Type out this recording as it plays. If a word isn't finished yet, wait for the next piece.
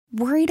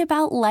Worried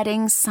about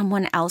letting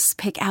someone else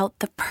pick out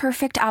the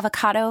perfect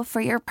avocado for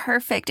your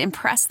perfect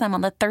impress them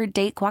on the third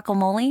date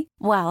guacamole?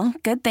 Well,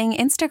 good thing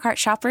Instacart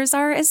shoppers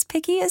are as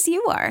picky as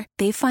you are.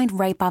 They find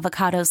ripe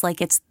avocados like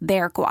it's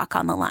their guac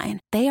on the line.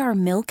 They are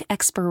milk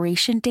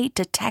expiration date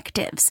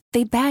detectives.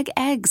 They bag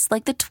eggs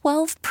like the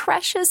 12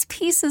 precious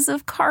pieces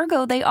of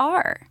cargo they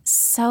are.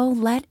 So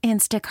let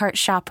Instacart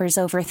shoppers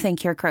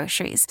overthink your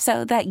groceries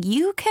so that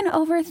you can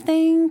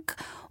overthink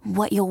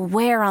what you'll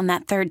wear on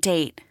that third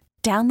date.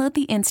 Download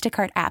the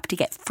Instacart app to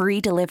get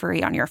free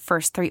delivery on your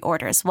first 3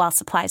 orders while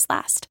supplies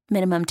last.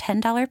 Minimum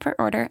 $10 per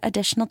order.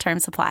 Additional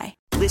terms apply.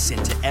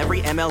 Listen to every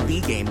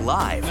MLB game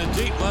live. In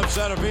the deep left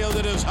center field,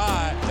 it is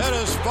high, it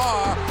is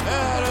far,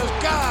 it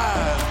is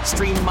God.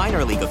 Stream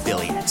minor league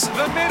affiliates.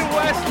 The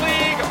Midwest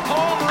League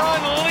home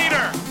run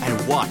leader.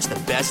 And watch the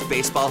best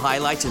baseball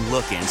highlights and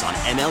look-ins on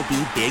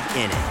MLB Big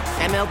Inning.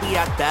 MLB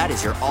At Bat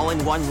is your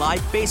all-in-one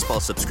live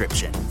baseball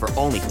subscription for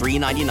only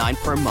 $3.99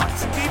 per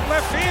month. Deep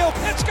left field,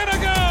 it's gonna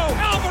go.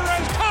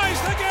 Alvarez ties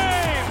the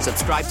game.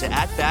 Subscribe to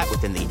At Bat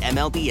within the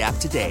MLB app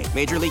today.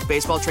 Major League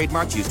Baseball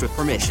trademarks used with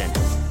permission.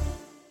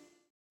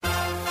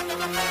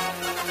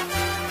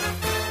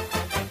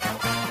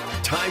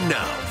 Time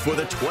now for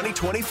the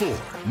 2024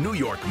 New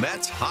York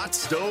Mets Hot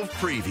Stove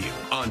Preview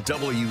on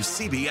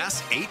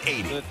WCBS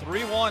 880. The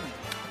 3-1.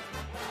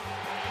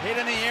 Hit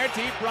in the air,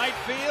 deep right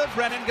field.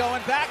 Brennan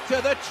going back to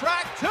the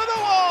track, to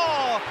the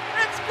wall.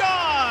 It's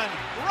gone.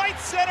 Right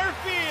center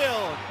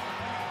field.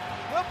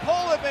 The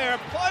polar bear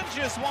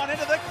plunges one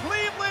into the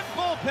Cleveland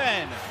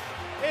bullpen.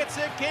 It's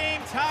a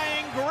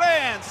game-tying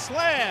grand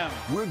slam.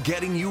 We're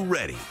getting you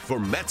ready for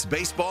Mets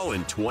baseball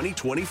in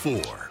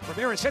 2024.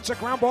 Ramirez hits a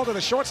ground ball to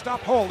the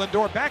shortstop hole.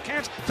 Lindor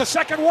backhands to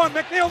second one.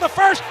 McNeil to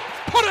first.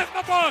 Put it in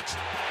the box.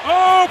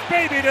 Oh,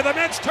 baby, do the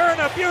Mets turn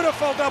a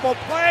beautiful double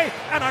play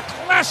and a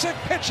classic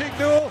pitching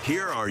duel.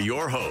 Here are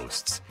your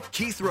hosts,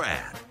 Keith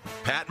Raad,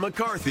 Pat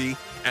McCarthy,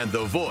 and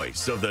the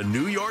voice of the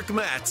New York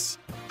Mets,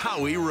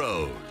 Howie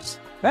Rose.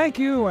 Thank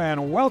you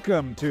and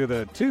welcome to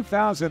the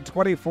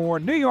 2024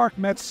 New York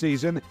Mets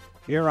season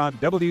here on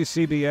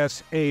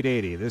WCBS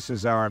 880. This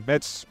is our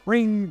Mets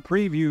spring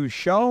preview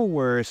show.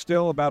 We're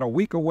still about a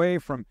week away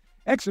from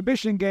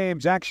exhibition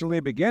games actually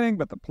beginning,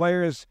 but the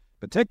players,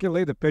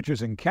 particularly the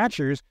pitchers and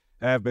catchers,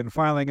 have been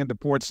filing into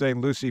Port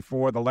St. Lucie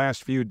for the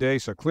last few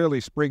days, so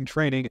clearly spring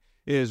training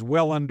is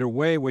well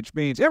underway, which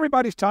means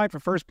everybody's tied for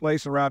first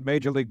place around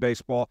Major League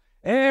Baseball.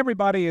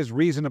 Everybody is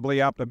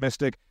reasonably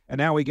optimistic, and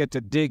now we get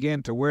to dig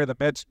into where the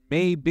Mets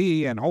may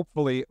be and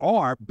hopefully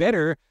are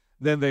better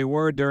than they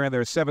were during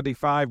their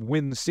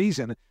 75-win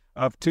season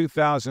of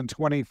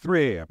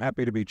 2023. I'm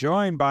happy to be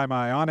joined by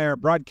my on-air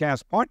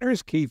broadcast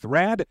partners, Keith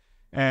Raad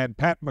and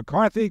Pat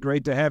McCarthy.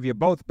 Great to have you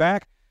both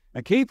back.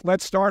 And Keith,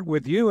 let's start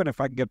with you, and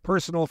if I can get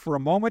personal for a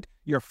moment,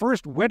 your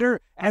first winter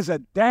as a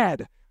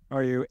dad.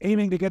 Are you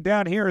aiming to get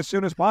down here as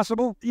soon as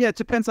possible? Yeah, it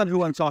depends on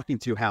who I'm talking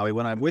to, Howie.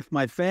 When I'm with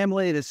my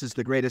family, this is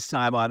the greatest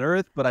time on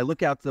earth, but I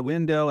look out the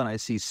window and I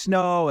see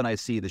snow and I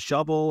see the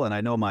shovel, and I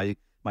know my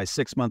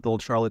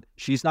 6-month-old Charlotte,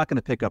 she's not going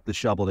to pick up the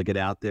shovel to get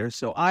out there.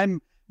 So I'm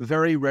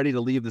very ready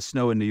to leave the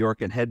snow in New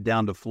York and head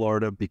down to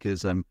Florida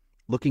because I'm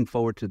looking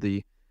forward to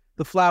the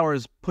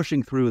flowers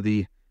pushing through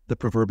the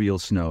proverbial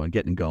snow and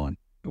getting going.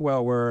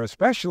 Well, we're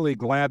especially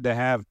glad to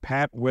have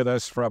Pat with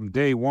us from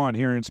day one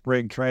here in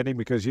spring training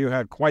because you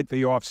had quite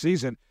the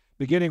off-season,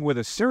 beginning with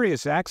a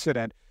serious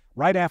accident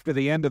right after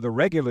the end of the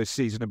regular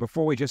season. And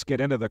before we just get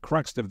into the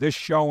crux of this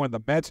show and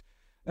the Mets,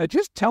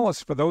 just tell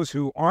us, for those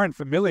who aren't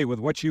familiar with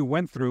what you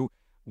went through,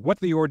 what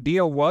the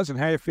ordeal was and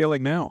how you're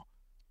feeling now.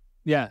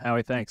 Yeah,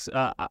 Howie, thanks.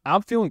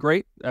 I'm feeling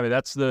great. I mean,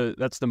 that's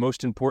the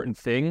most important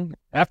thing.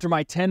 After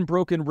my 10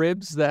 broken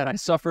ribs that I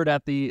suffered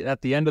at the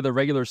end of the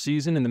regular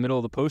season, in the middle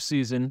of the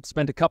postseason,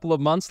 spent a couple of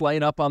months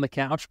laying up on the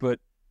couch. But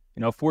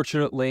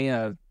fortunately,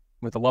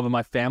 with the love of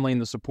my family and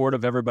the support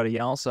of everybody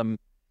else, I'm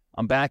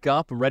back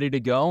up, I'm ready to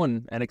go,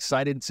 and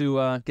excited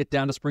to get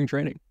down to spring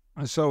training.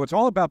 So it's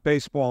all about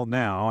baseball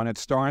now, and it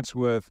starts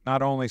with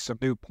not only some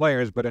new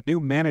players, but a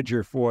new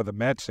manager for the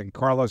Mets in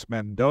Carlos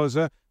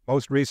Mendoza.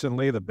 Most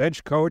recently, the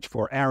bench coach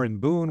for Aaron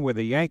Boone with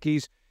the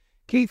Yankees.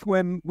 Keith,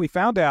 when we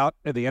found out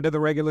at the end of the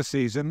regular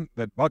season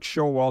that Buck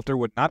Showalter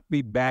would not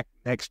be back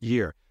next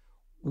year,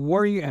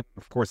 were you, and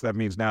of course that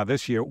means now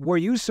this year, were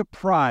you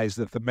surprised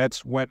that the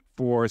Mets went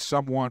for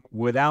someone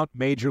without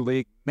major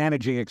league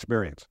managing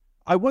experience?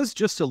 I was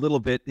just a little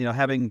bit,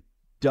 having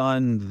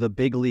done the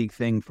big league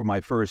thing for my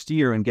first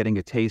year and getting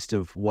a taste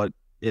of what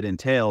it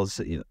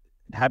entails,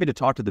 having to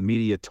talk to the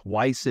media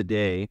twice a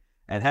day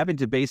and having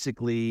to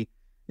basically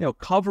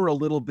cover a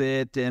little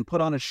bit and put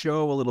on a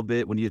show a little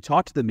bit. When you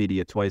talk to the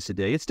media twice a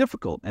day, it's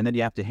difficult. And then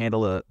you have to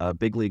handle a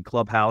big league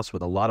clubhouse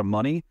with a lot of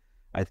money.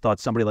 I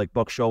thought somebody like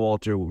Buck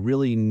Showalter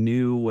really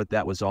knew what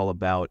that was all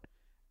about.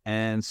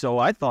 And so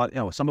I thought,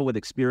 someone with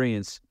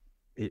experience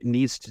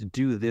needs to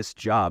do this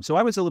job. So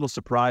I was a little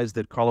surprised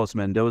that Carlos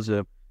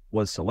Mendoza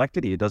was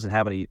selected. He doesn't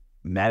have any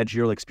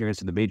managerial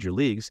experience in the major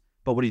leagues,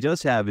 but what he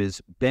does have is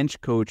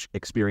bench coach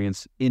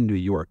experience in New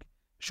York,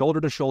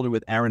 shoulder to shoulder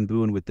with Aaron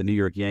Boone with the New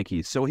York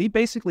Yankees. So he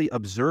basically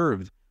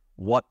observed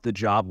what the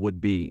job would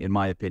be, in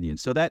my opinion.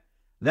 So that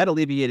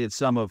alleviated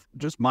some of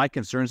just my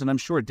concerns, and I'm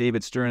sure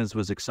David Stearns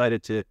was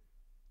excited to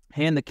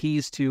hand the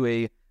keys to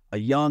a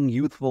young,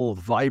 youthful,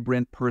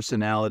 vibrant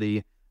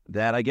personality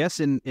that I guess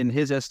in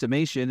his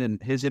estimation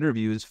and his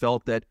interviews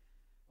felt that,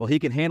 well, he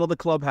can handle the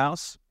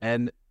clubhouse,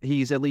 and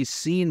he's at least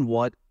seen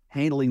what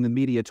handling the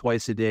media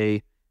twice a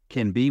day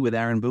can be with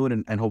Aaron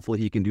Boone, and hopefully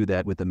he can do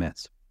that with the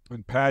Mets.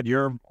 And Pat,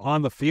 you're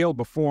on the field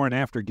before and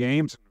after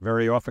games,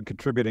 very often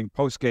contributing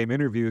post-game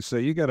interviews, so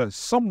you got a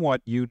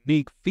somewhat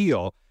unique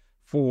feel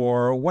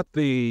for what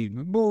the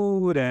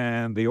mood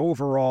and the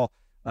overall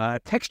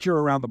texture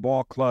around the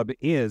ball club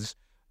is.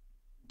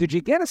 Did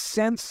you get a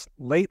sense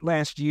late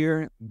last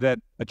year that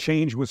a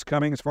change was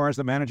coming as far as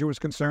the manager was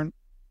concerned?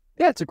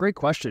 Yeah, it's a great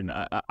question.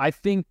 I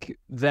think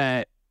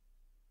that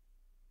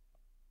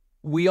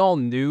we all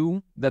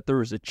knew that there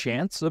was a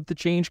chance of the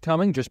change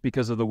coming just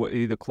because of the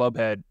way the club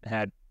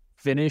had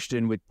finished,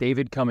 and with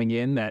David coming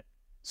in, that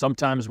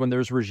sometimes when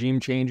there's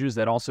regime changes,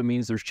 that also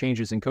means there's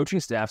changes in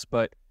coaching staffs.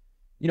 But,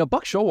 you know,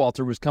 Buck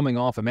Showalter was coming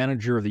off a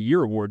Manager of the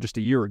Year award just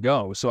a year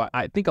ago. So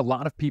I think a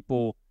lot of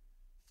people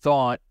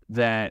thought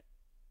that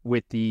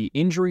with the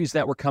injuries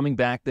that were coming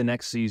back the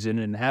next season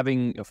and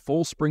having a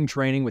full spring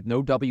training with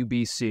no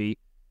WBC,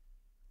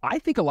 I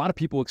think a lot of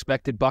people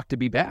expected Buck to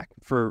be back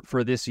for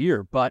this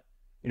year. But,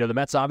 you know, the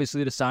Mets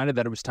obviously decided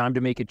that it was time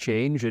to make a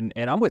change. And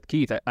I'm with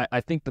Keith.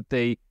 I think that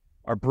they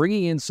are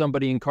bringing in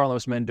somebody in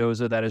Carlos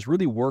Mendoza that has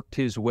really worked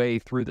his way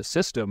through the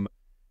system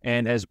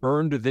and has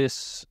earned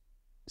this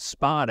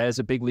spot as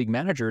a big league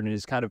manager and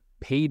has kind of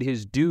paid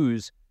his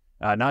dues,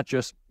 not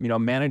just, you know,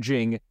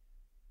 managing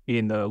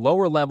in the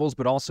lower levels,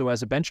 but also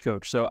as a bench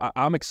coach. So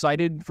I'm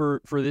excited for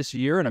this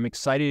year, and I'm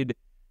excited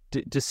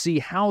to see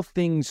how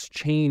things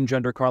change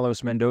under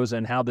Carlos Mendoza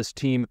and how this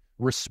team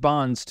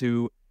responds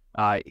to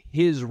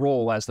his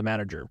role as the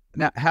manager.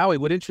 Now, Howie,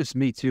 what interests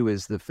me too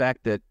is the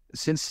fact that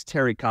since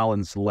Terry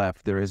Collins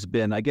left, there has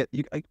been, I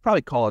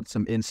probably call it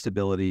some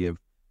instability of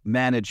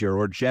manager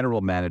or general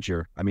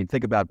manager. I mean,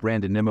 think about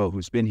Brandon Nimmo,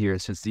 who's been here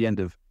since the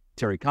end of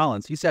Terry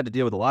Collins. He's had to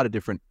deal with a lot of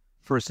different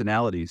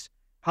personalities.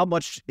 How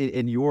much,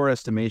 in your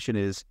estimation,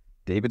 is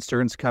David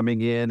Stearns coming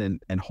in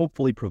and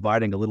hopefully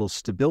providing a little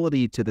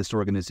stability to this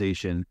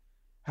organization?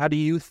 How do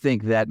you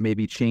think that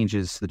maybe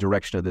changes the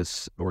direction of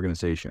this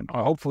organization?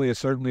 Hopefully is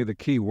certainly the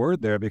key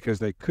word there, because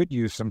they could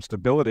use some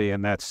stability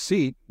in that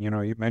seat. You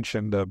know, you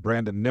mentioned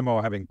Brandon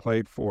Nimmo having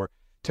played for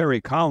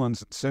Terry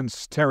Collins.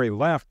 Since Terry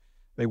left,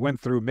 they went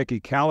through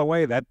Mickey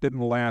Callaway. That didn't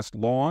last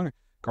long.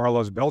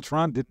 Carlos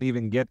Beltran didn't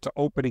even get to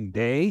opening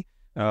day.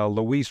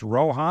 Luis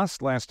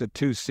Rojas lasted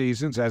 2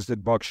 seasons, as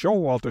did Buck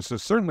Showalter. So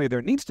certainly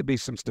there needs to be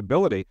some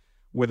stability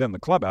within the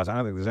clubhouse. I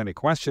don't think there's any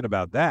question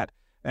about that.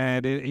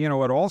 And,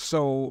 it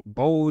also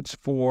bodes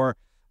for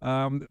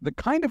the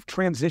kind of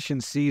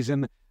transition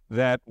season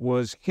that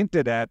was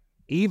hinted at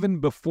even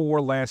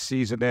before last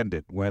season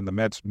ended, when the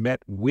Mets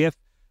met with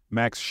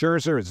Max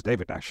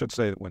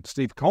Scherzer, when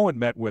Steve Cohen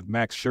met with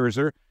Max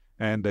Scherzer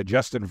and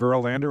Justin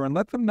Verlander, and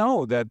let them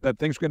know that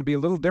things are going to be a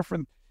little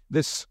different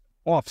this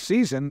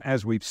offseason,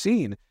 as we've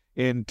seen,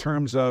 in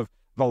terms of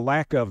the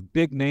lack of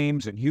big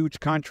names and huge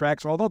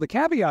contracts. Although the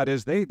caveat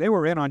is they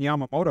were in on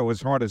Yamamoto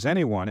as hard as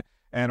anyone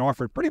and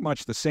offered pretty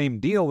much the same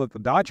deal that the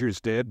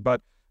Dodgers did,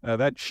 but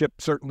that ship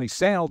certainly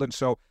sailed. And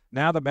so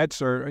now the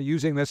Mets are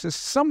using this as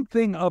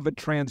something of a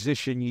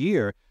transition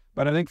year.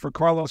 But I think for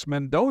Carlos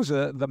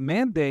Mendoza, the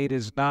mandate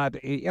is not,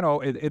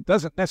 it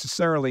doesn't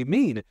necessarily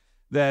mean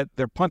that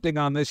they're punting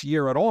on this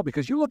year at all,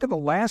 because you look at the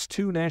last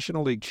 2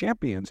 National League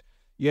champions.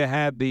 You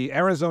had the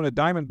Arizona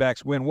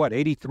Diamondbacks win,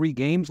 83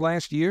 games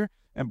last year?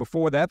 And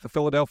before that, the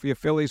Philadelphia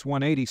Phillies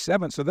won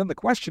 87. So then the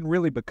question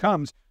really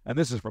becomes, and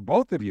this is for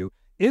both of you,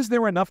 is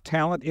there enough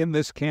talent in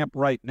this camp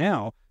right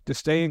now to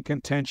stay in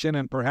contention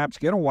and perhaps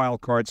get a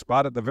wild card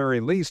spot at the very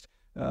least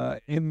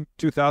in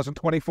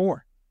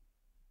 2024?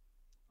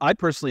 I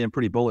personally am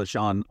pretty bullish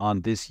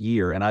on this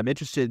year, and I'm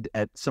interested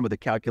at some of the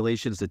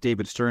calculations that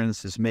David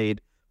Stearns has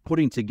made,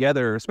 putting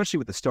together, especially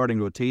with the starting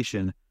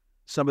rotation,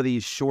 some of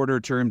these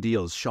shorter-term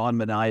deals. Sean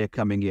Manaea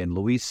coming in,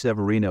 Luis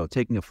Severino,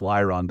 taking a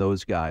flyer on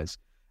those guys.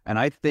 And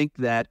I think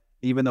that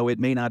even though it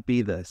may not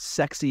be the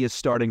sexiest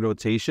starting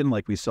rotation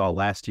like we saw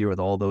last year with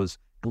all those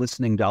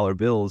glistening dollar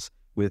bills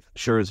with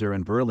Scherzer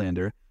and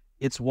Verlander,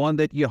 it's one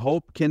that you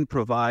hope can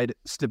provide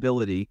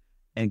stability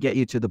and get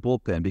you to the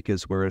bullpen,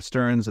 because where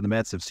Stearns and the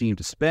Mets have seemed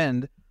to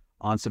spend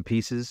on some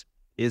pieces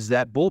is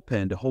that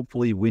bullpen to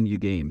hopefully win you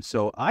games.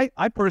 So I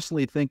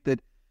personally think that,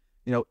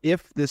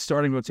 if this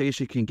starting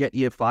rotation can get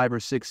you 5 or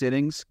 6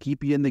 innings,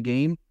 keep you in the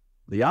game,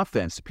 the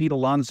offense, Pete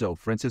Alonso,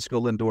 Francisco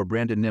Lindor,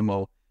 Brandon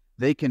Nimmo,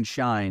 they can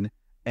shine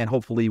and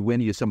hopefully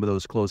win you some of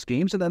those close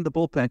games, and then the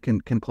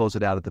bullpen can close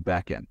it out at the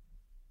back end.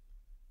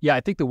 Yeah, I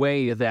think the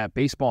way that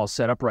baseball is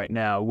set up right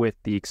now with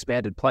the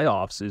expanded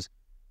playoffs is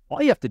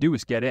all you have to do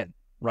is get in,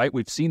 right?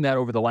 We've seen that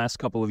over the last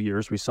couple of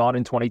years. We saw it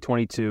in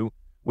 2022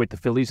 with the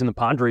Phillies and the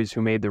Padres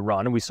who made the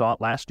run, and we saw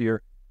it last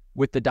year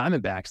with the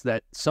Diamondbacks,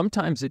 that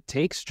sometimes it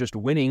takes just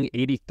winning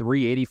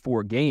 83,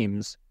 84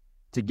 games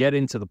to get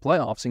into the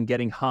playoffs and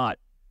getting hot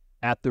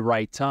at the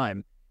right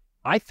time.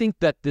 I think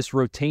that this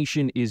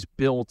rotation is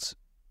built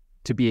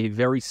to be a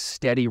very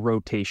steady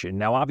rotation.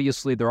 Now,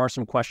 obviously, there are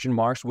some question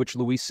marks. Which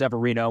Luis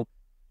Severino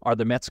are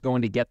the Mets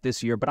going to get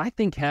this year? But I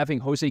think having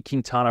Jose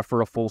Quintana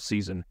for a full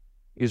season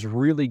is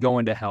really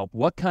going to help.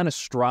 What kind of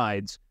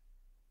strides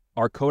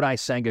are Kodai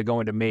Senga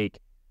going to make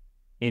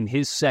in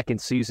his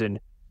second season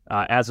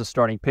as a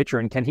starting pitcher?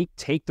 And can he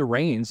take the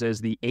reins as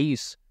the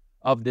ace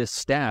of this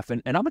staff?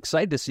 And I'm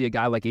excited to see a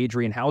guy like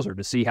Adrian Hauser,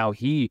 to see how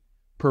he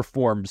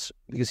performs,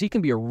 because he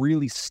can be a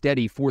really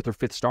steady fourth or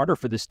fifth starter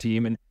for this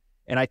team.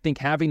 And I think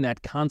having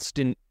that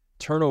constant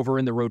turnover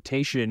in the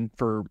rotation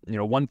for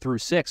 1 through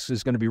 6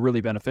 is going to be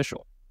really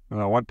beneficial.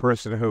 One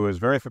person who is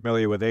very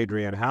familiar with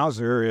Adrian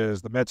Hauser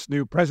is the Mets'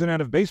 new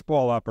president of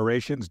baseball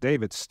operations,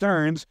 David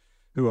Stearns,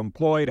 who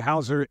employed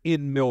Hauser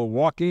in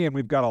Milwaukee. And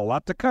we've got a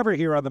lot to cover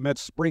here on the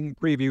Mets Spring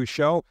Preview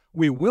Show.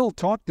 We will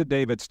talk to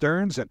David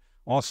Stearns, and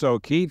also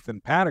Keith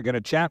and Pat are going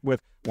to chat with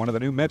one of the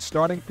new Mets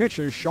starting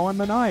pitchers, Sean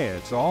Manaea.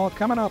 It's all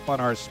coming up on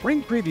our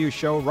Spring Preview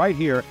Show right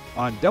here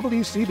on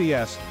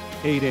WCBS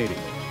 880.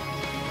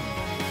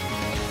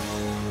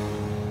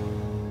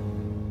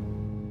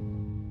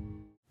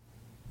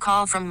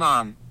 Call from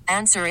mom.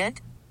 Answer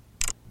it.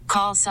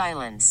 Call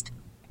silenced.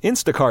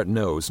 Instacart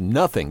knows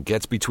nothing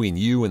gets between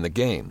you and the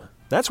game.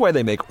 That's why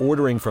they make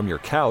ordering from your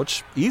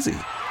couch easy.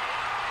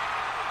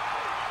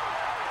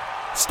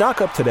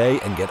 Stock up today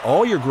and get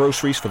all your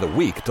groceries for the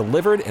week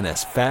delivered in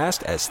as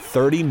fast as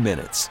 30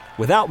 minutes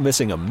without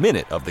missing a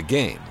minute of the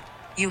game.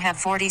 You have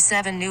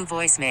 47 new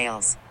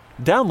voicemails.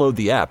 Download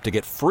the app to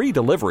get free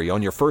delivery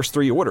on your first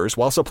 3 orders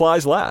while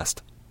supplies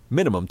last.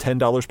 Minimum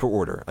 $10 per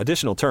order.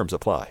 Additional terms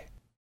apply.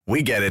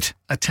 We get it.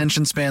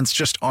 Attention spans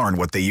just aren't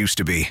what they used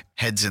to be.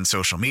 Heads in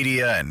social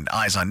media and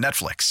eyes on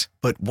Netflix.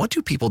 But what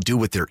do people do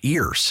with their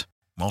ears?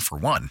 Well, for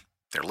one,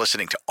 they're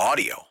listening to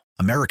audio.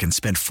 Americans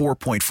spend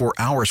 4.4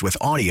 hours with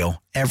audio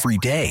every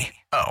day.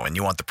 Oh, and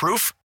you want the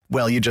proof?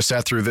 Well, you just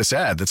sat through this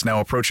ad that's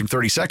now approaching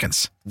 30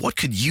 seconds. What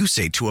could you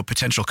say to a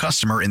potential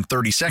customer in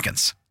 30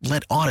 seconds?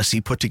 Let Odyssey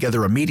put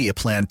together a media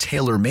plan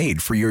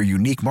tailor-made for your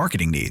unique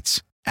marketing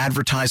needs.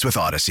 Advertise with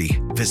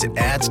Odyssey. Visit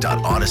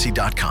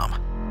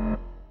ads.odyssey.com.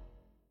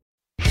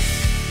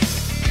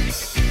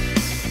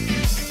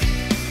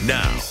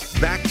 Now,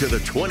 back to the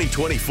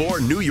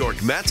 2024 New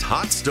York Mets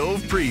Hot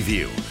Stove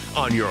Preview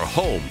on your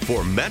home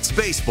for Mets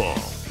baseball,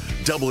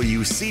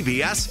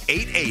 WCBS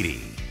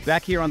 880.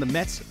 Back here on the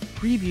Mets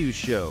Preview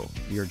Show,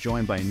 we are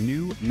joined by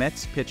new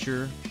Mets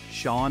pitcher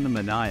Sean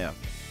Manaea.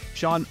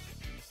 Sean,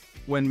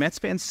 when Mets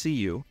fans see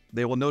you,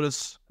 they will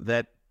notice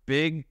that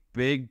big,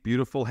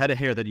 beautiful head of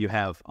hair that you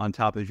have on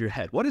top of your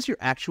head. What is your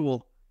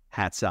actual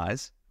hat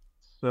size?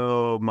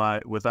 So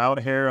without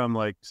hair, I'm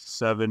like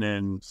 7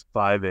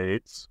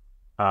 5/8.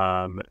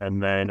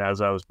 And then as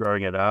I was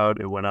growing it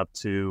out, it went up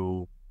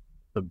to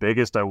the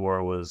biggest I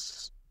wore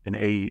was an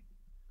 8.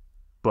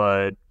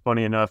 But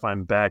funny enough,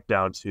 I'm back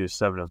down to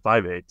 7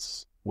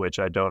 5/8, which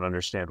I don't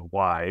understand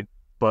why.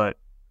 But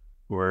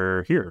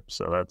we're here,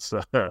 so that's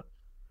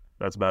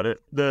about it.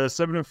 The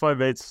 7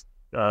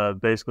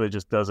 5/8 basically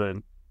just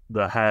doesn't.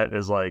 The hat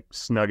is like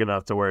snug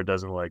enough to where it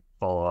doesn't like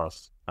fall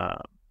off.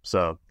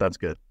 So that's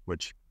good,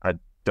 which I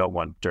don't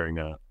want during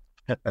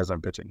as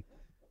I'm pitching.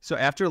 So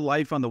after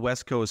life on the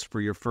West Coast for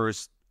your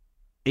first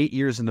 8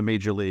 years in the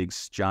major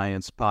leagues,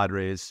 Giants,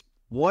 Padres,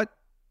 what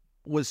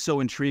was so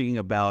intriguing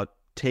about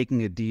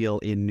taking a deal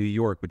in New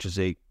York, which is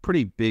a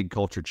pretty big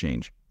culture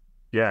change?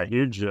 Yeah,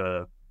 huge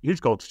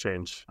culture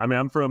change. I mean,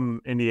 I'm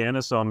from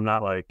Indiana, so I'm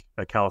not like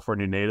a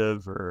California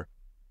native or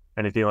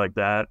anything like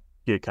that.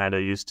 Get kind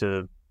of used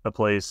to a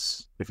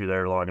place if you're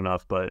there long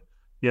enough, but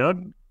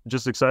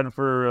just excited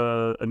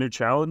for a new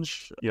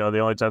challenge. The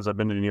only times I've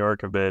been to New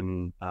York have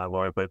been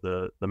when I played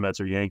the Mets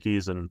or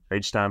Yankees, and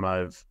each time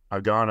I've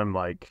gone, I'm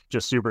like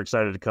just super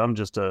excited to come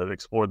just to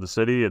explore the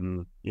city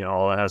and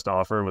all it has to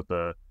offer with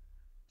the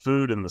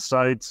food and the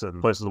sights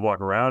and places to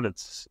walk around.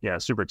 It's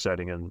super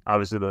exciting, and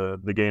obviously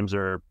the games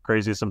are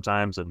crazy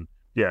sometimes, and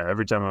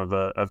every time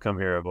I've come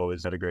here, I've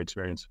always had a great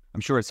experience.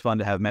 I'm sure it's fun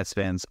to have Mets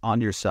fans on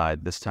your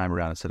side this time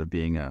around instead of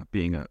being a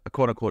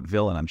quote unquote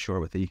villain. I'm sure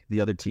with the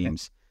other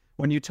teams.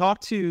 When you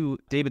talked to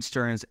David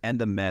Stearns and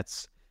the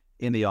Mets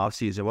in the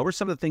offseason, what were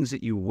some of the things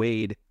that you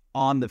weighed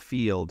on the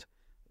field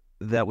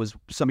that was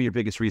some of your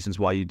biggest reasons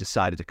why you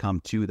decided to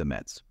come to the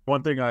Mets?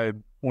 One thing I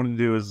wanted to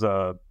do is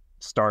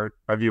start.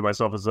 I view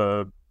myself as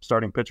a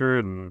starting pitcher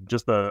and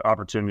just the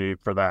opportunity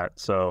for that.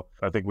 So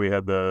I think we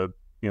had the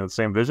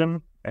same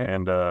vision,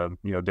 and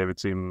David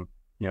seemed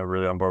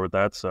really on board with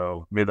that.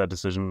 So made that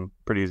decision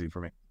pretty easy for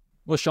me.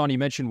 Well, Sean, you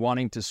mentioned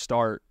wanting to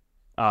start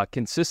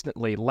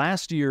consistently.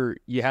 Last year,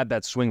 you had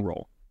that swing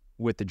role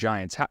with the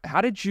Giants.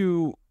 How did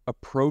you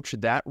approach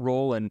that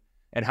role, and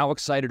how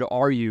excited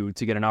are you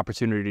to get an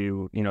opportunity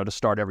to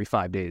start every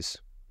 5 days?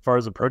 As far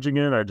as approaching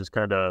it, I just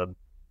kind of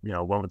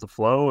went with the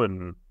flow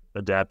and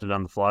adapted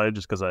on the fly,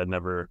 just because I had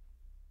never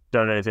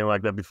done anything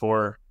like that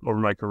before over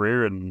my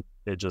career, and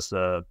it just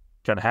kind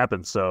of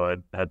happened. So I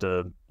had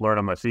to learn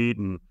on my feet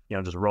and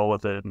just roll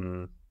with it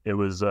and it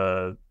was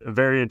a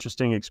very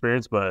interesting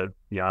experience, but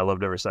yeah, I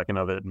loved every second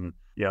of it. And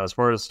yeah, as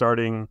far as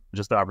starting,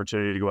 just the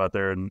opportunity to go out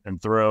there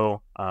and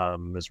throw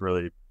is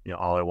really,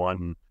 all I want.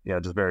 And yeah,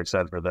 just very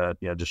excited for that.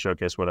 Yeah, just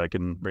showcase what I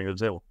can bring to the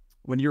table.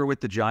 When you were with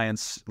the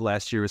Giants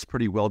last year, it's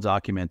pretty well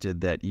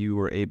documented that you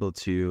were able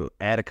to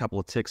add a couple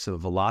of ticks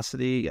of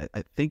velocity.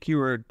 I think you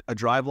were a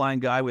driveline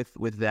guy with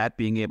that,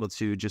 being able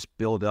to just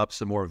build up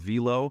some more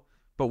velo.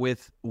 But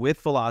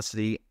with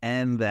velocity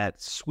and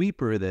that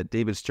sweeper that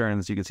David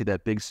Stearns, you can see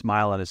that big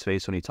smile on his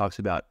face when he talks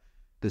about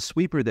the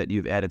sweeper that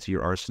you've added to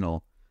your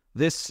arsenal.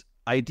 This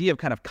idea of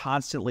kind of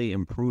constantly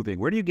improving,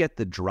 where do you get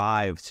the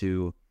drive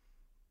to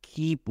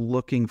keep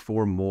looking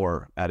for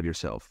more out of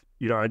yourself?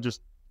 I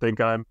just think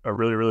I'm a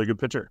really, really good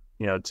pitcher.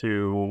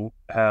 To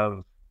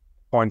have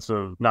points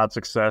of not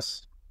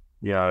success,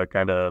 it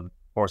kind of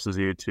forces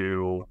you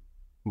to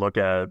look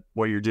at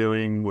what you're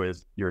doing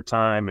with your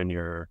time and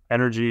your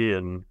energy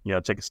and,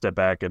 take a step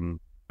back and,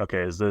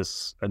 okay, is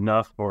this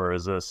enough, or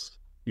is this,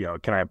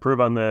 can I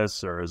improve on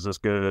this, or is this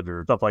good,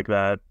 or stuff like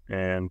that.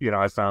 And,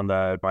 I found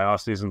that my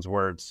off seasons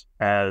weren't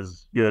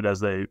as good as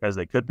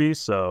they could be.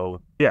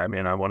 So yeah,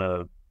 I want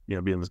to,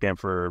 be in this game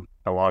for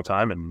a long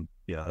time. And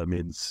yeah, that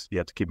means you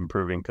have to keep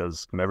improving,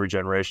 because every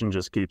generation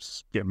just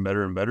keeps getting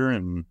better and better.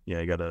 And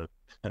yeah, you got to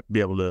be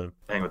able to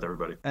hang with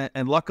everybody.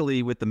 And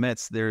luckily with the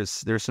Mets,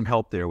 there's some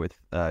help there with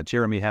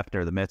Jeremy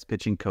Hefner, the Mets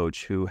pitching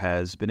coach, who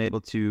has been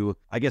able to,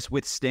 I guess,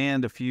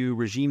 withstand a few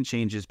regime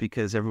changes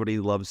because everybody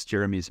loves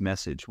Jeremy's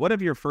message. What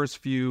have your first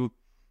few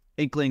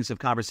inklings of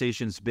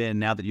conversations been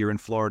now that you're in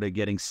Florida,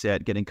 getting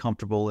set, getting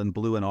comfortable in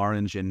blue and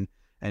orange, and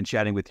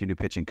chatting with your new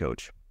pitching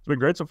coach? It's been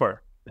great so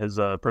far. His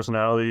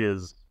personality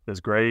is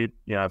great.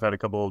 I've had a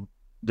couple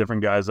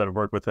different guys that have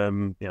worked with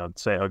him,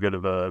 say how good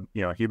of a,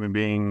 human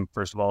being,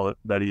 first of all,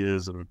 that he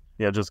is. And,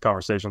 just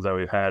conversations that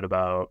we've had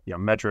about,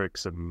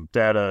 metrics and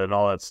data and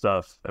all that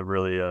stuff have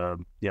really,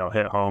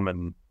 hit home.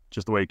 And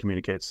just the way he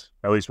communicates,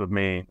 at least with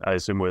me, I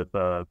assume with,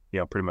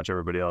 pretty much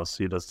everybody else,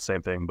 he does the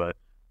same thing. But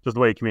just the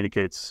way he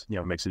communicates,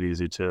 makes it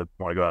easy to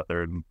want to go out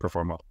there and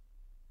perform well.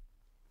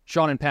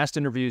 Sean, in past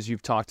interviews,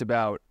 you've talked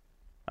about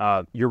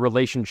your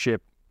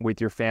relationship with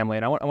your family.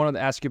 And I wanted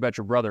to ask you about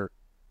your brother,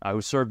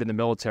 who served in the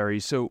military.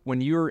 So when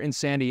you were in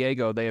San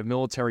Diego, they have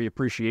Military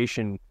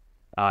Appreciation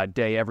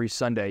Day every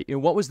Sunday.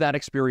 What was that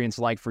experience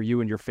like for you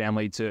and your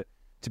family to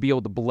be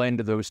able to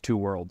blend those two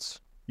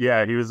worlds?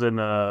 Yeah, he was in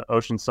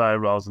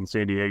Oceanside while I was in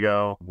San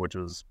Diego, which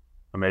was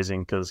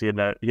amazing because he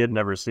had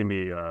never seen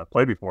me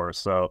play before.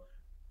 So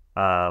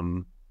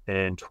in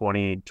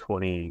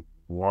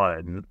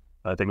 2021,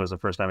 I think it was the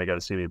first time he got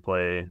to see me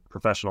play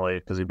professionally,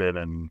 because he'd been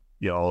in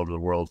all over the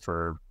world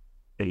for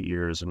 8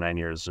 years or 9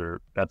 years or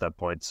at that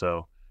point.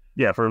 So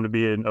yeah, for him to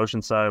be in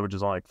Oceanside, which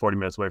is only like 40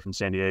 minutes away from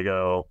San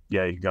Diego,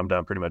 yeah, he can come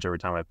down pretty much every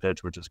time I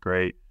pitch, which is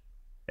great.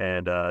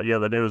 And yeah,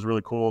 that day was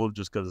really cool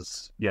just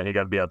because, yeah, he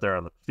got to be out there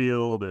on the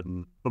field.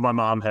 But my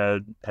mom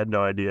had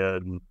no idea.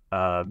 And,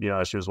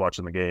 as she was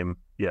watching the game,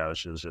 yeah,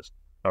 she was just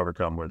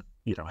overcome with,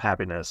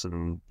 happiness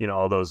and,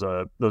 all those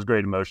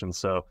great emotions.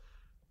 So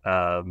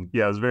yeah,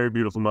 it was a very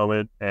beautiful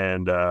moment.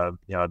 And,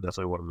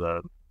 definitely one of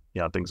the,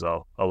 things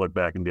I'll look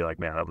back and be like,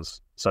 man, that was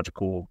such a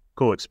cool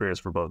experience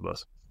for both of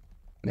us.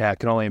 Yeah, I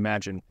can only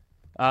imagine.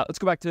 Let's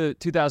go back to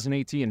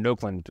 2018 in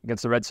Oakland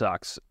against the Red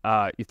Sox.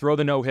 You throw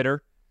the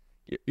no-hitter.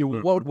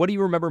 What do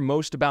you remember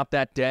most about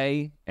that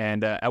day?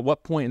 And at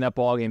what point in that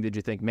ball game did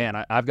you think,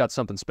 man, I've got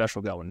something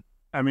special going?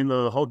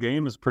 The whole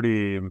game is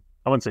pretty,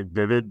 I wouldn't say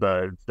vivid,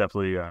 but it's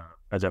definitely, I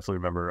definitely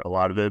remember a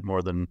lot of it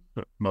more than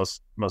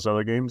most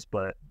other games.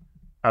 But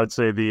I would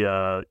say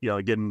the,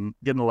 getting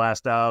the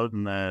last out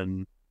and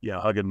then,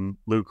 hugging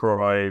Luke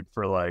Roy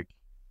for like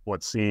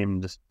what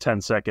seemed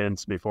 10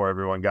 seconds before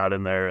everyone got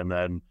in there. And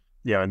then,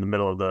 in the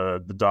middle of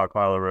the dog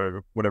pile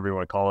or whatever you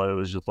want to call it, it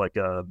was just like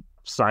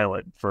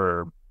silent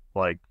for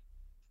like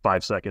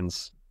 5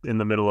 seconds in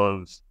the middle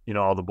of,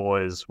 all the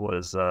boys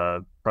was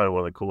probably one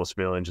of the coolest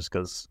feelings, just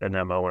because in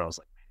that moment I was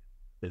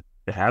like,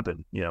 it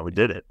happened. We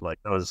did it. Like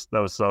that was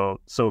so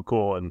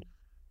cool. And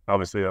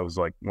obviously that was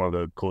like one of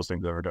the coolest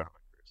things I've ever done.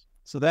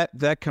 So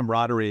that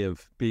camaraderie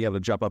of being able to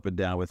jump up and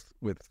down with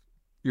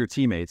your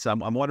teammates. I'm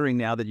wondering,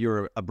 now that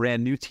you're a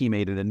brand new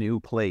teammate in a new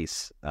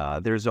place,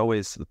 there's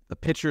always the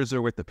pitchers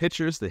are with the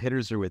pitchers, the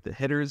hitters are with the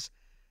hitters,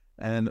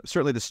 and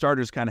certainly the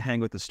starters kind of hang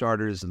with the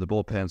starters and the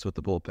bullpens with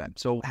the bullpen.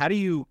 So how do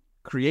you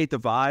create the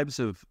vibes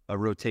of a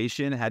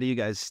rotation? How do you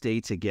guys stay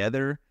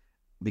together?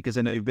 Because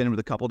I know you've been with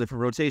a couple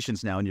different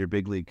rotations now in your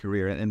big league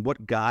career. And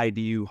what guy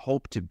do you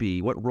hope to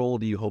be? What role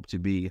do you hope to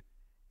be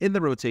in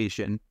the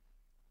rotation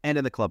and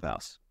in the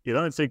clubhouse?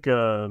 I think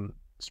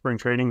spring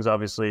training is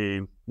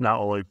obviously not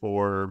only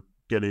for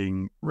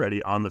getting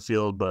ready on the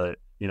field, but,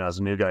 as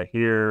a new guy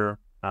here,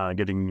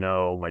 getting to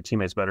know my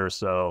teammates better.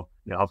 So,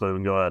 hopefully we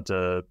can go out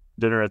to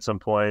dinner at some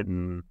point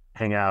and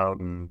hang out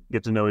and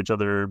get to know each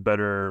other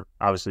better,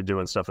 obviously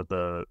doing stuff at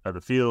the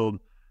field.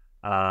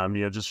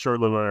 Just short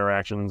little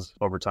interactions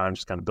over time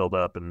just kind of build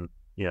up, and,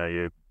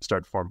 you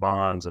start to form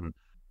bonds. And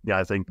yeah,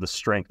 I think the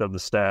strength of the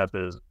staff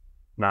is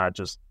not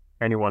just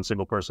any one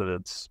single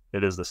person.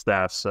 It is the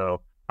staff.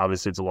 So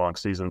obviously it's a long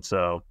season,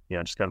 so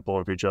just kind of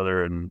pulling for each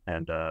other and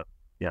not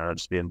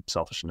just being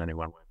selfish in any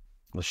one way.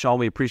 Well, Sean,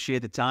 we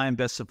appreciate the time.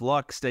 Best of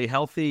luck. Stay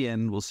healthy,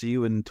 and we'll see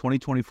you in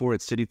 2024 at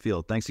Citi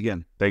Field. Thanks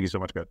again. Thank you so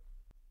much, good.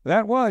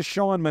 That was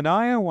Sean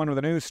Manaea, one of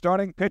the new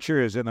starting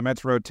pitchers in the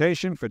Mets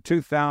rotation for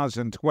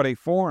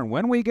 2024. And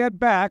when we get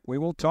back, we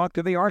will talk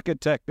to the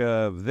architect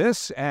of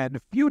this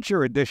and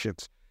future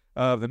editions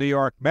of the New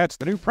York Mets,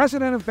 the new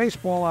president of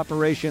baseball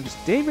operations,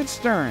 David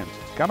Stearns.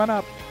 It's coming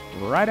up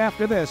right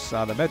after this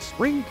on the Mets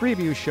Spring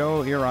Preview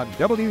Show here on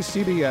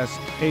WCBS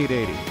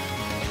 880.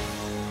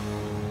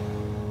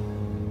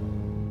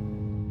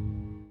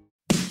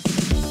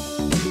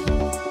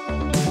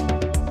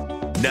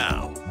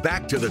 Now,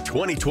 back to the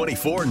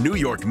 2024 New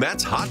York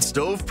Mets Hot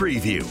Stove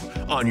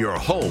Preview on your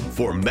home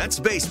for Mets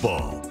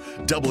baseball,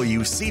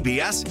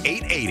 WCBS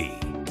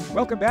 880.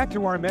 Welcome back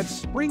to our Mets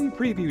Spring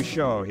Preview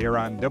Show here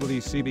on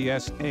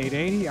WCBS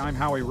 880. I'm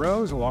Howie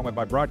Rose, along with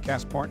my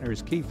broadcast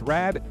partners Keith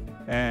Raad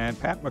and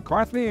Pat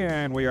McCarthy,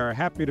 and we are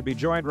happy to be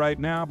joined right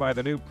now by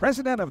the new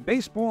president of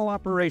baseball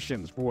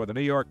operations for the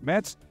New York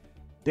Mets,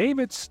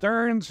 David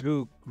Stearns,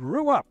 who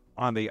grew up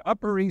on the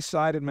Upper East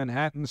Side in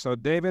Manhattan. So,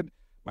 David,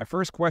 my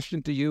first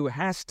question to you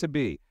has to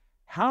be,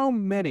 how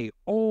many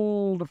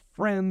old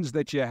friends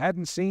that you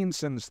hadn't seen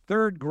since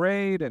third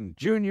grade and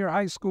junior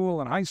high school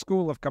and high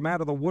school have come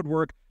out of the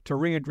woodwork to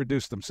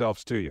reintroduce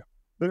themselves to you?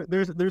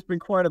 There's been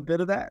quite a bit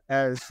of that,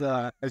 as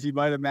you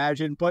might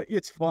imagine, but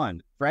it's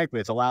fun. Frankly,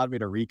 it's allowed me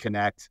to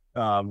reconnect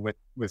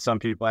with some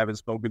people I haven't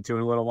spoken to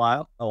in a little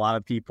while. A lot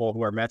of people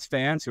who are Mets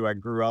fans who I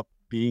grew up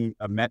being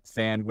a Mets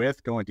fan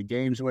with, going to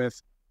games with,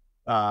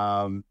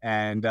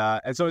 and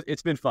so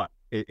it's been fun.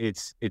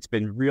 It's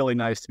been really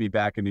nice to be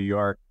back in New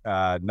York,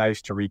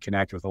 nice to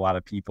reconnect with a lot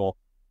of people,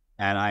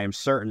 and I am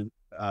certain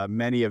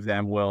many of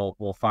them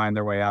will find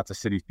their way out to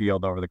Citi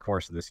Field over the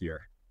course of this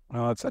year.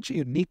 Well, it's such a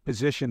unique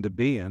position to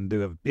be in, to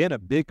have been a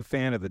big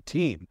fan of the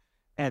team,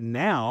 and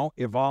now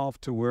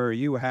evolve to where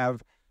you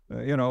have,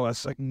 a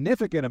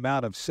significant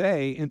amount of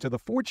say into the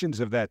fortunes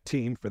of that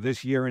team for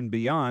this year and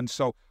beyond.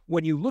 So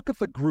when you look at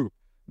the group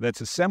that's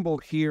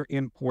assembled here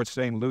in Port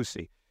St.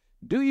 Lucie,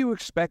 do you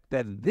expect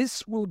that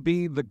this will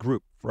be the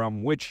group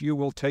from which you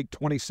will take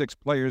 26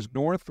 players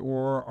north,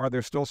 or are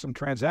there still some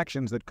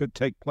transactions that could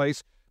take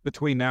place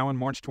between now and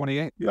March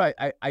 28th? Yeah,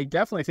 I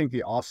definitely think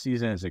the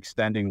offseason is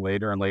extending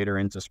later and later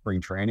into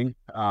spring training.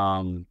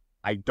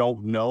 I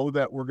don't know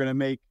that we're going to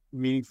make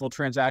meaningful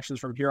transactions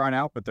from here on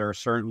out, but there are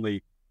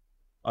certainly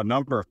a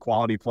number of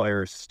quality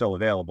players still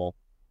available.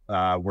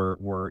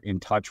 We're in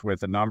touch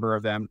with a number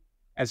of them,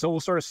 and so we'll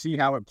sort of see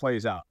how it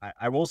plays out.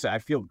 I will say I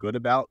feel good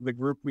about the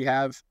group we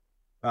have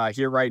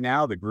here right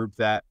now, the group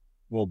that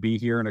will be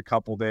here in a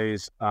couple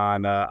days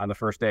on the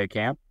first day of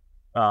camp.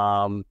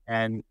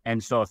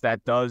 And so if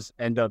that does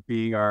end up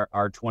being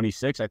our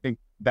 26, I think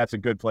that's a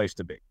good place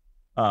to be.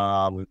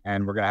 And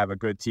we're going to have a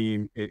good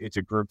team. It's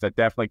a group that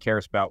definitely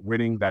cares about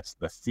winning. That's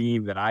the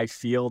theme that I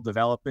feel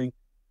developing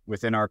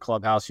within our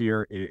clubhouse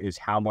here, is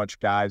how much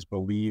guys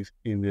believe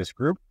in this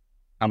group,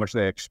 how much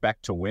they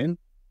expect to win.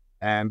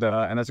 And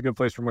that's a good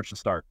place from which to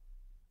start.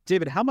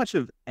 David, how much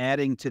of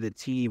adding to the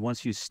team,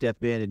 once you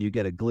step in and you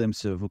get a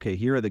glimpse of, okay,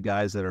 here are the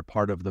guys that are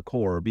part of the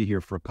core, or be here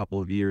for a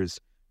couple of years,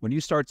 when you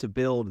start to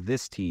build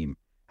this team,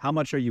 how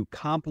much are you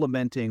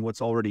complementing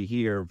what's already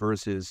here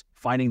versus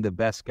finding the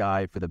best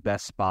guy for the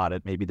best spot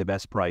at maybe the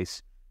best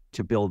price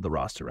to build the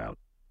roster out?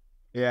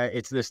 Yeah,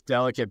 it's this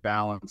delicate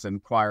balance and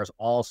requires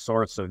all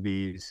sorts of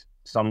these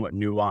somewhat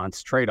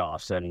nuanced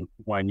trade-offs. And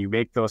when you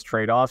make those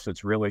trade-offs,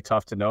 it's really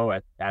tough to know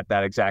at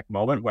that exact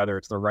moment whether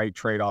it's the right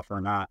trade-off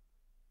or not.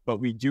 But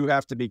we do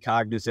have to be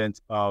cognizant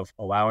of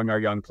allowing our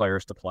young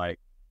players to play.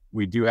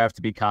 We do have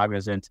to be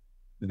cognizant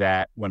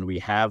that when we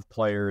have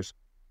players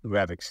who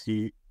have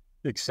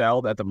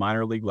excelled at the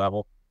minor league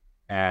level,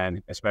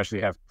 and especially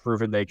have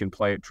proven they can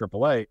play at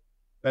AAA,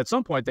 at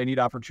some point they need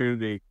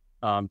opportunity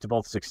to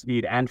both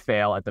succeed and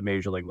fail at the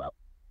major league level.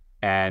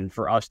 And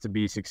for us to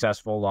be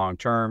successful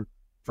long-term,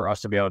 for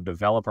us to be able to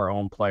develop our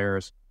own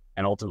players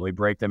and ultimately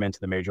break them into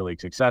the major league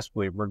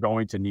successfully, we're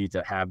going to need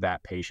to have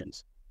that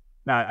patience.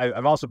 Now,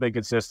 I've also been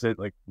consistent,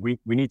 like we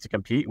need to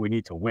compete, we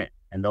need to win.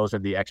 And those are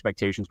the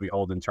expectations we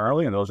hold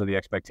internally, and those are the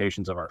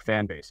expectations of our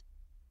fan base.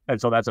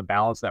 And so that's a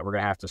balance that we're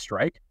going to have to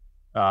strike.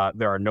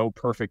 There are no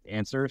perfect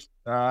answers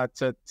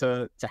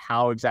to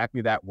how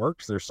exactly that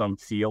works. There's some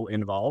feel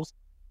involved.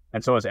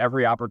 And so as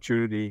every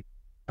opportunity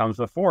comes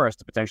before us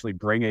to potentially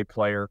bring a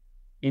player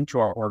into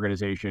our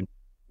organization,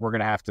 we're going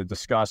to have to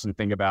discuss and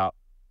think about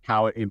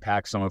how it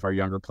impacts some of our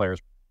younger players'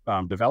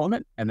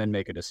 development, and then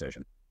make a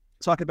decision.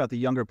 Talking about the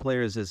younger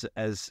players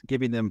as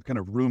giving them kind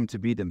of room to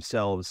be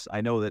themselves.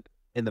 I know that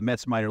in the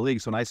Mets minor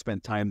leagues, when I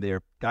spent time there,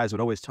 guys would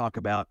always talk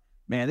about,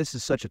 man, this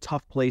is such a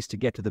tough place to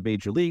get to the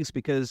major leagues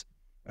because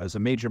as a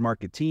major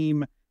market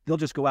team, they'll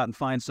just go out and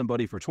find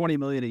somebody for $20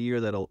 million a year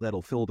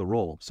that'll fill the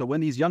role. So when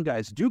these young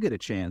guys do get a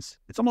chance,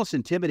 it's almost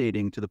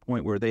intimidating to the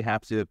point where they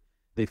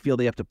feel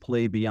they have to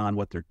play beyond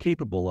what they're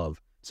capable of.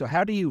 So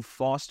how do you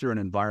foster an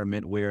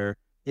environment where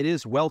it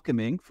is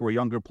welcoming for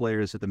younger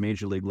players at the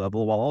major league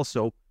level while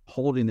also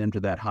holding them to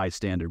that high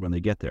standard when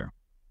they get there?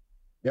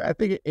 Yeah, I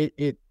think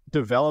it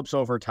develops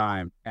over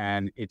time,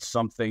 and it's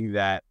something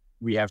that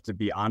we have to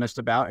be honest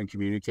about and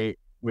communicate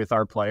with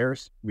our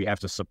players. We have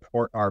to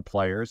support our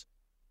players.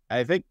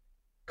 I think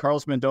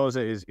Carlos Mendoza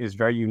is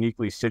very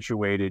uniquely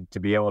situated to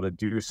be able to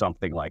do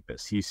something like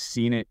this. He's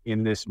seen it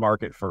in this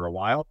market for a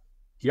while.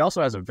 He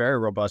also has a very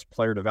robust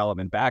player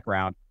development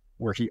background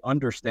where he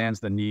understands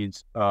the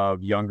needs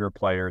of younger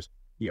players.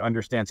 He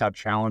understands how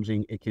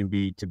challenging it can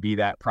be to be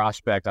that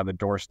prospect on the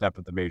doorstep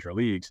of the major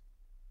leagues.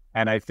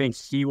 And I think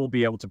he will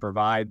be able to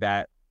provide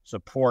that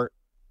support,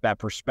 that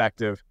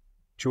perspective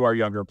to our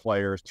younger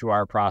players, to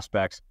our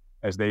prospects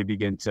as they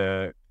begin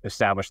to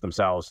establish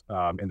themselves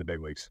in the big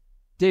leagues.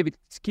 David,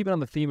 keeping on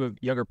the theme of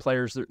younger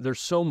players,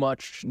 there's so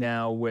much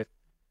now with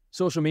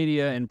social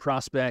media and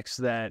prospects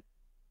that,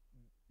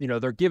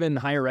 they're given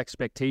higher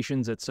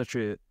expectations at such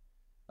a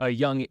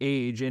young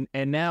age.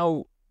 And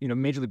now,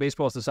 Major League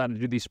Baseball has decided to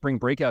do these spring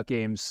breakout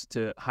games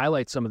to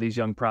highlight some of these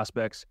young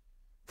prospects.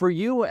 For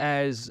you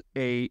as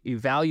a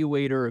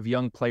evaluator of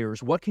young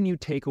players, what can you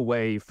take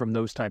away from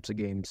those types of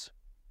games?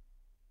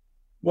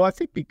 Well, I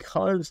think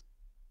because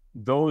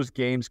those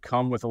games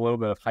come with a little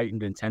bit of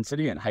heightened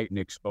intensity and heightened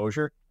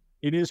exposure,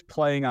 it is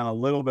playing on a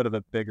little bit of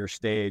a bigger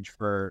stage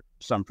for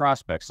some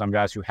prospects, some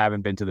guys who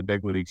haven't been to the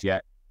big leagues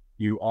yet.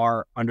 You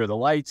are under the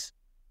lights.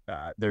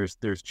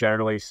 There's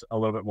generally a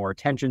little bit more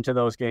attention to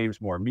those games,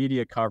 more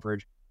media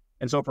coverage.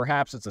 And so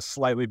perhaps it's a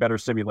slightly better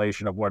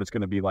simulation of what it's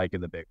going to be like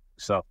in the big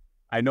leagues. So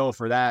I know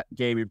for that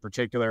game in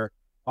particular,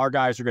 our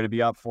guys are going to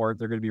be up for it.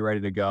 They're going to be ready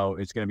to go.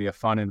 It's going to be a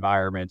fun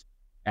environment.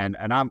 And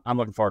I'm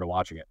looking forward to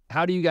watching it.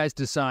 How do you guys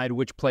decide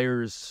which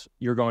players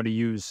you're going to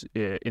use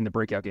in the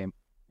breakout game?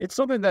 It's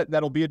something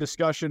that'll be a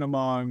discussion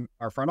among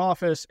our front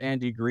office,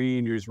 Andy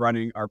Green, who's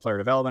running our player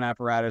development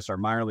apparatus, our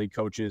minor league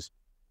coaches.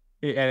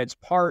 And it's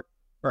part,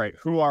 all right,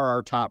 who are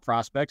our top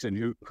prospects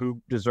and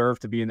who deserve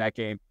to be in that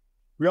game.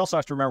 We also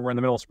have to remember we're in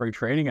the middle of spring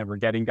training and we're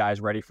getting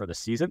guys ready for the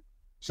season.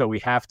 So we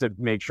have to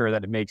make sure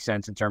that it makes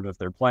sense in terms of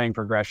their playing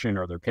progression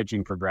or their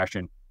pitching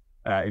progression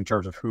in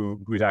terms of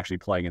who's actually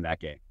playing in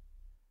that game.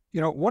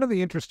 One of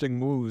the interesting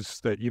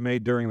moves that you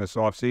made during this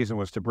offseason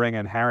was to bring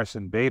in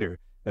Harrison Bader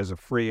as a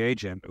free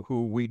agent,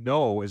 who we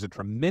know is a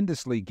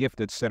tremendously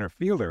gifted center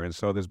fielder. And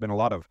so there's been a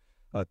lot of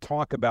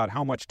talk about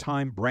how much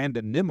time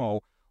Brandon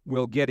Nimmo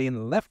will get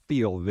in left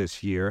field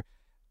this year.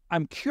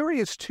 I'm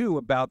curious, too,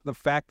 about the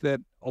fact that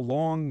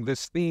along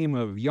this theme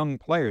of young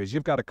players,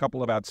 you've got a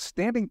couple of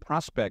outstanding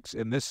prospects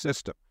in this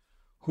system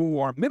who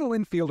are middle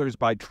infielders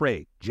by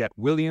trade. Jet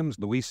Williams,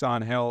 Luis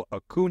Angel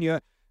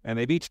Acuna, and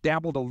they've each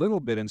dabbled a little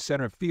bit in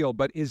center field,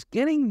 but is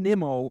getting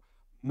Nimmo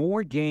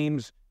more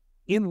games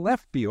in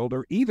left field,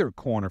 or either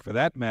corner for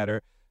that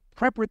matter,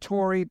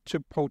 preparatory to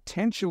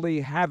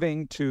potentially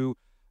having to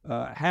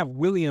have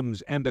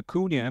Williams and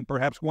Acuna and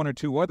perhaps one or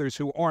two others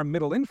who are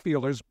middle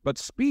infielders but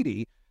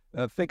speedy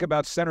think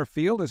about center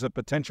field as a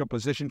potential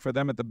position for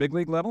them at the big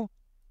league level?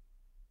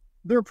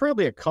 There are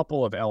probably a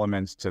couple of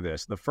elements to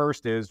this. The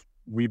first is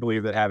we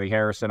believe that having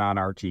Harrison on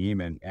our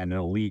team and an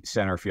elite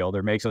center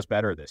fielder makes us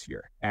better this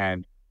year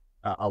and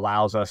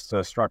allows us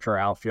to structure our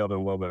outfield in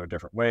a little bit of a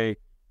different way,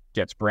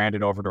 gets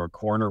Brandon over to a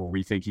corner where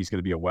we think he's going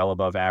to be a well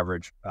above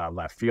average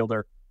left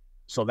fielder.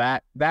 So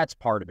that's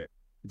part of it.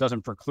 It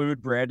doesn't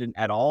preclude Brandon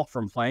at all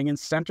from playing in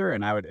center,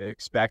 and I would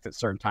expect at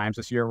certain times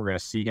this year we're going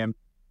to see him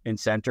in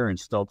center and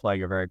still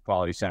playing a very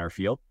quality center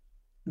field.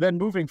 Then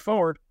moving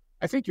forward,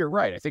 I think you're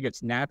right. I think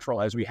it's natural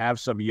as we have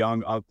some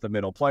young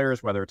up-the-middle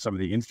players, whether it's some of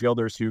the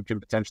infielders who can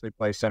potentially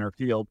play center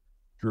field,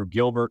 Drew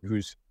Gilbert,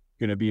 who's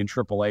going to be in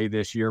AAA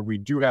this year. We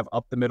do have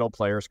up-the-middle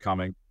players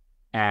coming,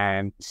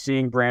 and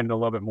seeing Brandon a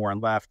little bit more in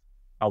left,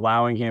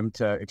 allowing him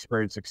to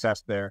experience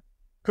success there,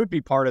 could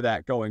be part of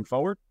that going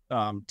forward.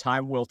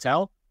 Time will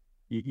tell.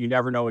 You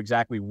never know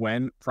exactly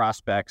when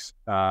prospects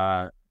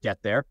get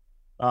there.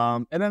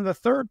 And then the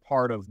third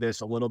part of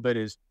this a little bit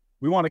is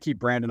we want to keep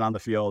Brandon on the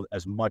field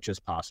as much as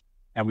possible.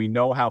 And we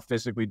know how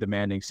physically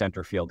demanding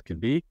center field can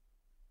be.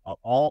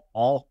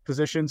 All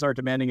positions are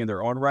demanding in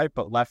their own right,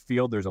 but left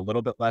field, there's a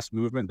little bit less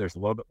movement. There's a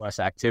little bit less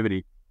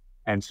activity.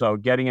 And so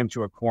getting him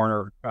to a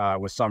corner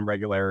with some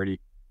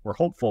regularity, we're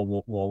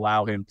hopeful will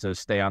allow him to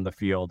stay on the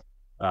field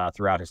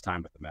throughout his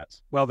time with the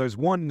Mets. Well, there's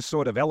one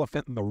sort of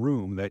elephant in the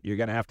room that you're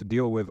going to have to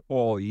deal with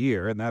all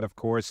year, and that, of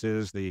course,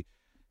 is the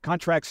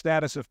contract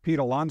status of Pete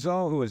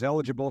Alonso, who is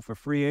eligible for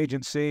free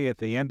agency at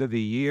the end of the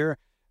year.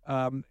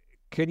 Can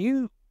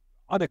you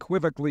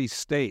unequivocally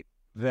state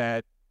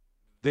that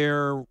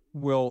there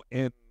will,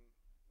 if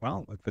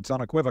it's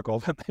unequivocal,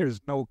 then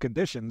there's no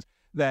conditions,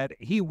 that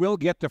he will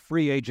get to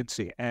free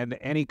agency, and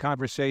any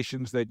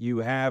conversations that you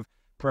have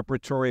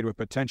preparatory to a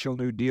potential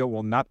new deal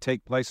will not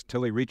take place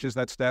until he reaches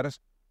that status?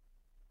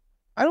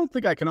 I don't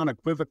think I can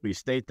unequivocally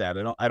state that.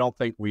 I don't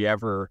think we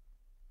ever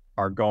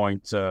are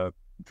going to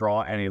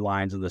draw any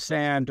lines in the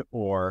sand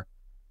or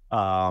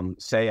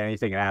say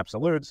anything in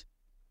absolutes.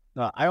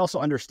 I also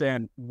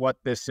understand what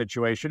this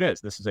situation is.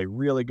 This is a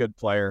really good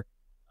player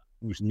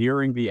who's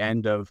nearing the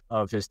end of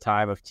his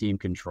time of team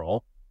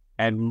control.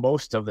 And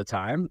most of the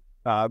time,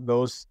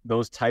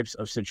 those types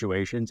of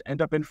situations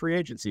end up in free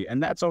agency,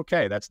 and that's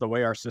okay. That's the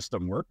way our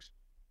system works.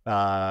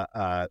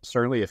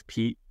 Certainly, if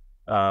Pete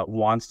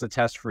wants to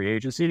test free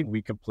agency,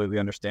 we completely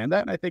understand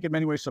that, and I think in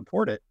many ways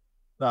support it.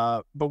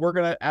 But we're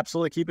going to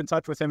absolutely keep in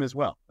touch with him as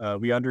well.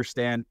 We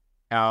understand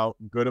how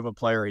good of a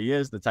player he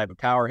is, the type of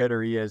power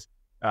hitter he is,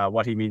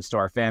 what he means to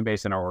our fan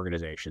base and our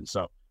organization.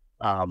 So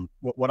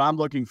what I'm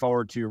looking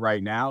forward to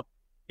right now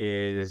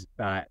is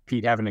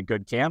Pete having a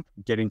good camp,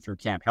 getting through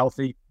camp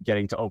healthy,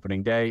 getting to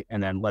opening day,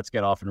 and then let's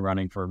get off and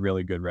running for a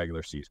really good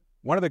regular season.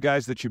 One of the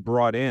guys that you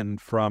brought in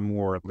from,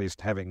 or at least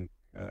having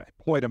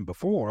employed him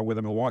before with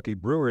the Milwaukee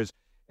Brewers,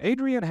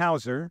 Adrian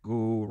Hauser,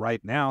 who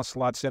right now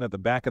slots in at the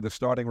back of the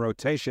starting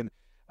rotation.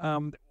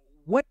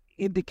 What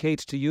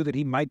indicates to you that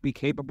he might be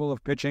capable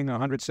of pitching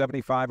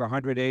 175 or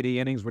 180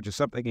 innings, which is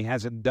something he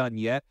hasn't done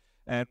yet?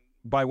 And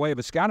by way of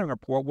a scouting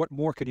report, what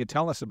more can you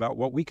tell us about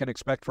what we can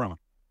expect from him?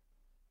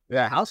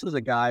 Yeah, House is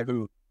a guy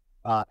who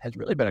has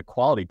really been a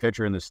quality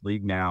pitcher in this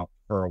league now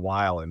for a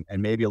while, and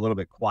maybe a little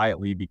bit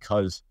quietly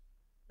because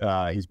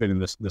he's been in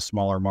the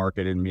smaller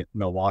market in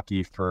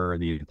Milwaukee for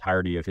the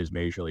entirety of his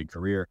major league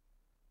career.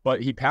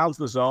 But he pounds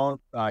the zone.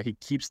 He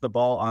keeps the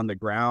ball on the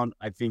ground.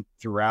 I think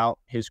throughout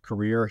his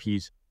career,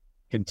 he's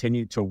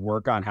continued to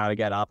work on how to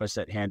get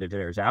opposite-handed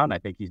hitters out, and I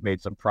think he's made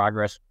some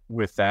progress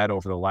with that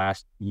over the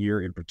last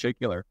year in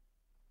particular.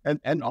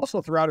 And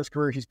also throughout his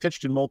career, he's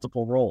pitched in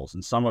multiple roles,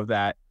 and some of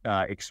that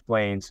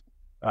explains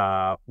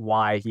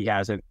why he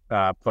hasn't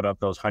put up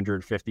those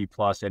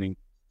 150-plus inning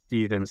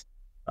seasons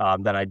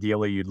that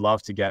ideally you'd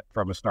love to get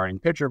from a starting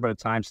pitcher, but at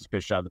times he's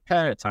pitched out of the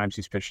pen, at times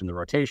he's pitched in the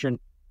rotation.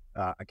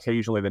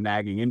 Occasionally the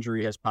nagging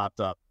injury has popped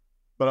up.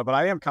 But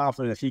I am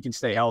confident if he can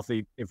stay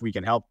healthy, if we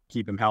can help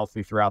keep him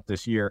healthy throughout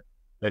this year,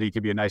 that he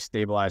could be a nice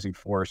stabilizing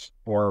force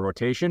for a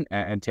rotation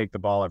and take the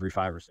ball every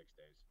 5 or 6 days.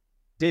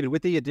 David,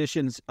 with the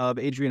additions of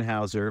Adrian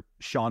Hauser,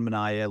 Sean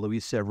Manaea,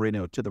 Luis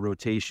Severino to the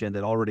rotation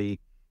that already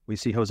we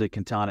see Jose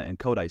Quintana and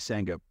Kodai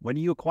Senga, when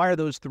you acquire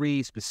those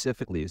three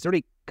specifically, is there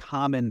any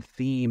common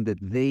theme that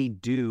they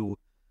do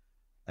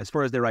as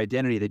far as their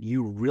identity that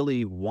you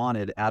really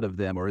wanted out of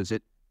them, or is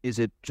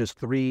it just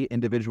three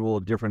individual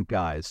different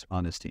guys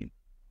on this team?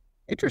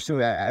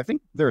 Interestingly, I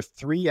think there are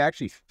three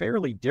actually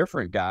fairly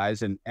different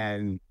guys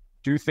and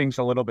do things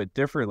a little bit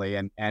differently,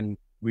 and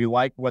we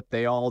like what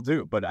they all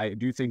do, but I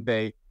do think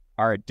they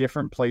are at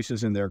different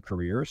places in their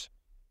careers.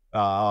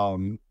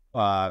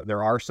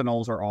 Their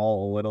arsenals are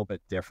all a little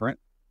bit different,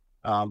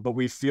 but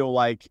we feel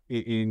like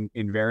in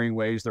varying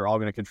ways they're all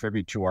going to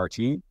contribute to our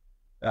team.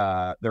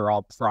 They're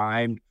all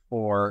primed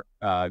for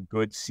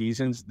good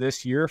seasons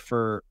this year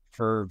for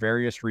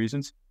various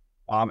reasons,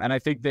 and I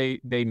think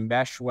they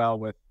mesh well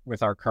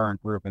with our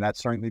current group, and that's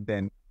certainly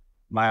been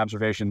my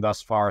observation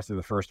thus far through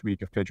the first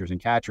week of pitchers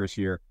and catchers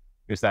here,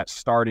 is that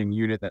starting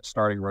unit, that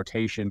starting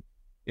rotation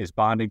is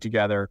bonding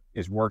together,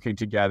 is working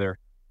together,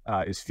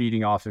 is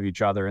feeding off of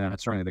each other, and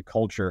that's certainly the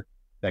culture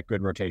that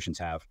good rotations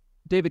have.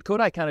 David,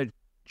 Kodai kind of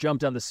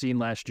jumped on the scene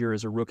last year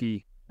as a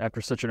rookie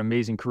after such an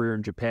amazing career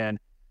in Japan.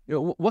 You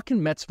know, what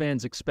can Mets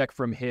fans expect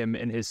from him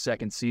in his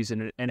second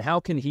season, and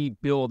how can he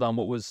build on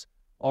what was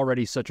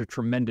already such a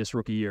tremendous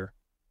rookie year?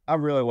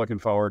 I'm really looking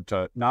forward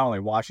to not only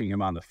watching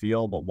him on the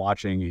field, but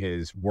watching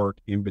his work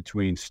in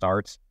between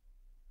starts.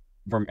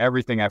 From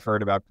everything I've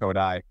heard about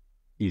Kodai,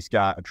 he's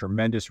got a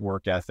tremendous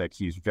work ethic.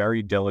 He's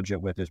very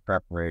diligent with his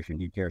preparation.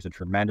 He cares a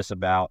tremendous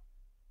about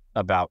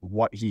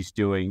what he's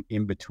doing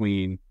in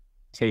between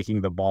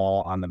taking the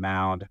ball on the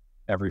mound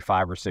every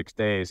 5 or 6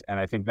 days. And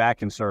I think that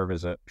can serve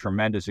as a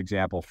tremendous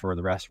example for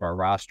the rest of our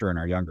roster and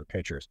our younger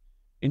pitchers.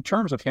 In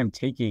terms of him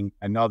taking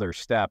another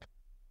step,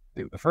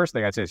 the first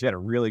thing I'd say is he had a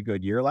really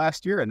good year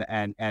last year.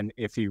 And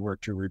if he were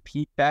to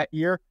repeat that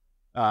year,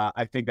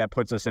 I think that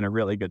puts us in a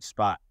really good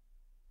spot.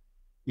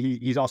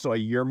 He's also a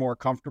year more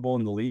comfortable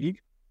in the league.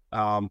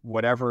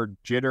 Whatever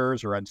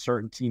jitters or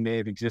uncertainty may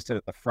have existed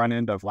at the front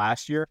end of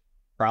last year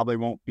probably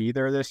won't be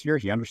there this year.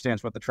 He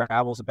understands what the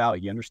travel's about.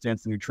 He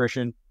understands the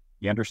nutrition.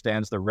 He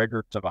understands the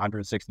rigors of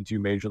 162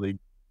 Major League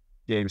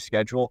game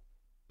schedule.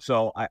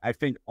 So I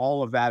think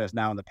all of that is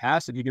now in the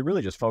past, and he can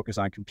really just focus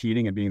on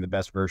competing and being the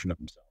best version of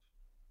himself.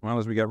 Well,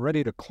 as we get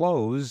ready to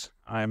close,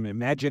 I'm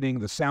imagining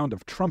the sound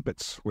of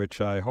trumpets, which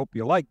I hope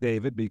you like,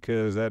 David,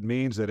 because that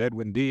means that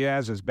Edwin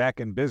Diaz is back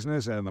in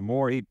business, and the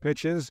more he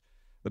pitches,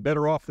 the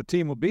better off the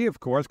team will be, of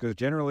course, because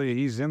generally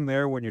he's in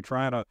there when you're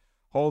trying to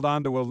hold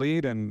on to a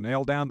lead and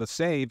nail down the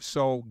save.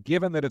 So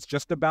given that it's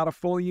just about a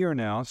full year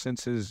now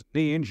since his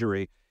knee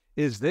injury,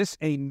 is this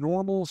a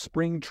normal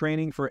spring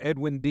training for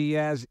Edwin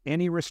Diaz?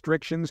 Any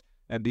restrictions?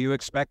 And do you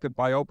expect that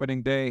by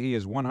opening day he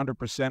is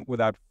 100%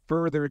 without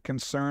further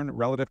concern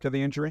relative to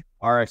the injury?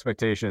 Our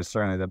expectation is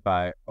certainly that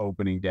by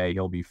opening day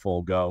he'll be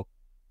full go.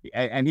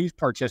 And he's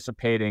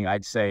participating,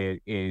 I'd say,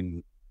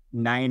 in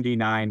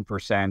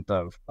 99%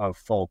 of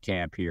full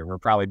camp here. We're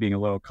probably being a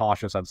little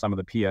cautious on some of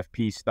the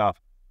PFP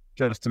stuff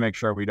just to make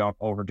sure we don't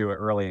overdo it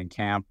early in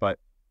camp. But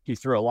he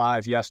threw a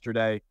live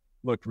yesterday,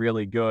 looked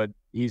really good.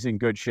 He's in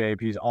good shape.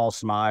 He's all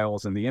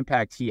smiles. And the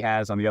impact he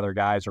has on the other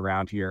guys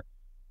around here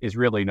is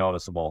really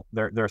noticeable.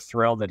 They're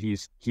thrilled that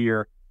he's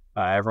here.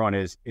 Everyone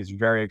is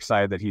very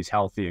excited that he's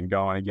healthy and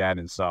going again.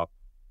 And so,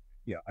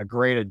 a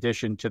great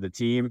addition to the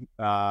team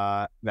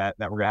that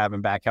we're going to have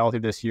him back healthy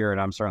this year.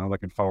 And I'm certainly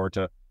looking forward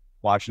to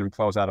watching him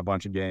close out a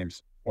bunch of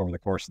games over the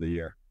course of the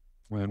year.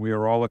 And we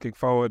are all looking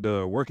forward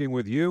to working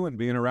with you and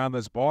being around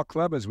this ball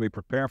club as we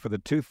prepare for the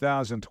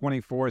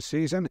 2024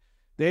 season.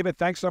 David,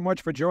 thanks so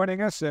much for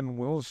joining us, and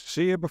we'll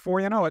see you before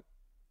you know it.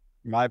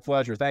 My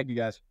pleasure. Thank you,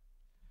 guys.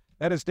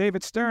 That is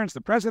David Stearns,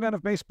 the president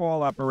of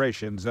baseball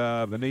operations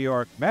of the New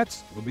York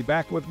Mets. We'll be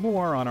back with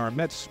more on our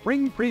Mets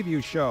Spring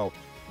Preview Show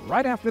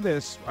right after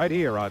this, right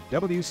here on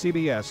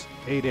WCBS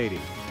 880.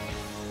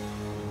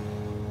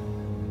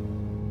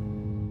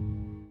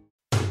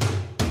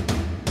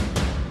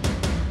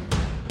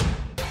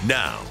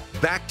 Now,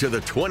 back to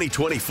the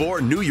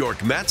 2024 New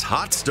York Mets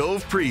Hot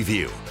Stove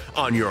Preview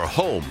on your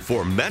home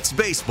for Mets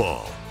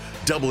baseball,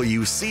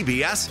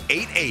 WCBS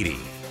 880.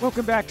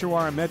 Welcome back to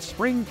our Mets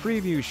Spring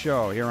Preview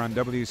Show here on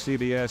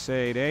WCBS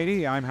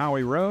 880. I'm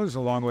Howie Rose,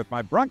 along with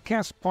my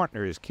broadcast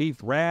partners,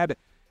 Keith Raad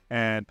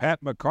and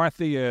Pat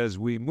McCarthy, as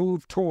we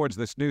move towards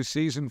this new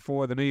season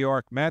for the New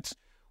York Mets,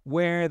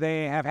 where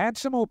they have had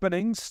some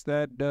openings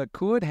that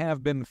could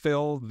have been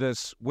filled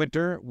this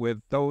winter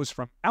with those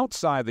from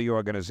outside the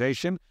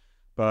organization.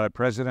 But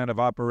President of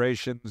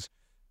Operations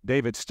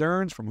David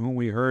Stearns, from whom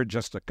we heard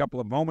just a couple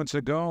of moments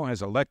ago,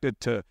 has elected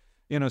to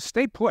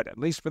stay put, at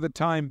least for the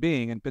time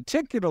being, and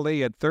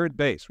particularly at third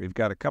base. We've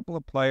got a couple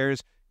of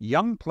players,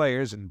 young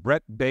players, in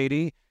Brett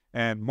Beatty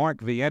and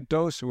Mark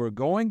Vientos, who are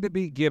going to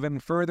be given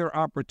further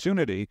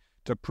opportunity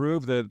to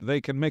prove that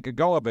they can make a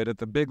go of it at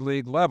the big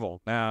league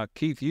level. Now,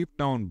 Keith, you've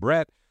known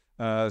Brett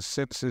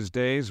since his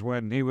days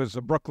when he was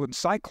a Brooklyn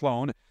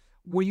Cyclone.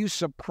 Were you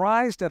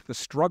surprised at the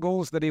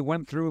struggles that he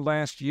went through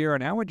last year,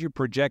 and how would you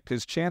project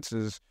his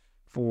chances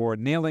for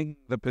nailing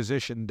the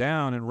position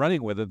down and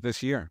running with it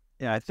this year?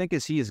 Yeah, I think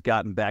as he has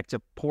gotten back to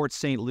Port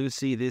St.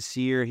 Lucie this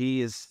year, he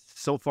has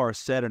so far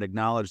said and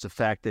acknowledged the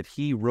fact that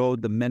he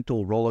rode the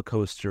mental roller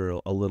coaster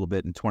a little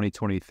bit in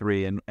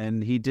 2023,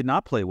 and he did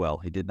not play well.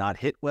 He did not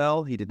hit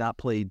well. He did not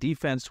play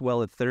defense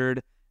well at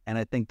third, and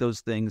I think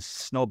those things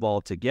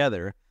snowball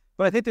together.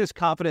 But I think there's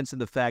confidence in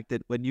the fact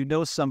that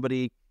when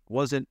somebody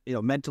wasn't,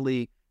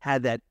 mentally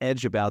had that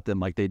edge about them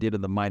like they did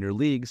in the minor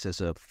leagues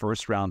as a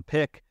first-round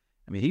pick.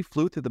 I mean, he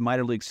flew through the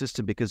minor league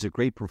system because of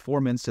great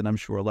performance, and I'm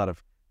sure a lot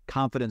of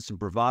confidence and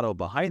bravado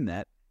behind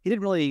that. He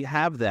didn't really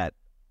have that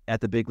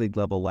at the big league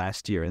level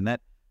last year, and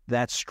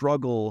that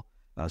struggle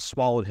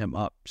swallowed him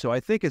up. So I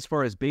think as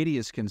far as Beatty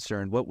is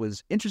concerned, what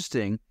was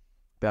interesting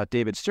about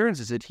David Stearns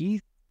is that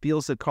he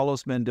feels that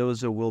Carlos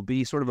Mendoza will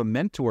be sort of a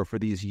mentor for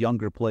these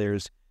younger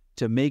players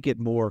to make it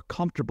more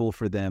comfortable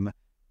for them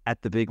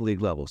at the big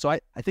league level. So I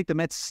think the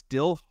Mets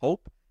still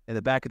hope in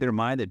the back of their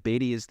mind that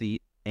Beatty is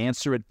the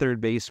answer at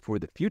third base for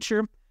the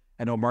future.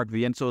 I know Mark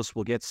Vientos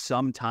will get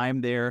some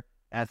time there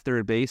at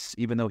third base,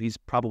 even though he's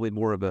probably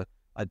more of a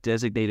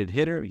designated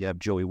hitter. You have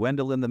Joey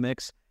Wendell in the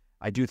mix.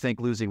 I do think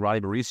losing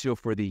Ronnie Mauricio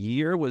for the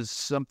year was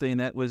something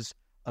that was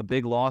a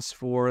big loss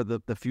for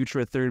the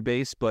future at third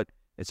base, but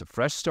it's a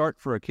fresh start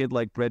for a kid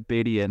like Brett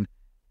Beatty, and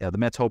the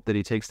Mets hope that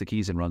he takes the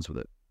keys and runs with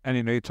it. And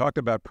you talked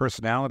about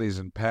personalities,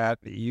 and Pat,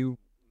 you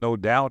no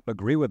doubt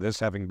agree with this,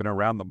 having been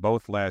around them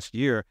both last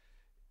year.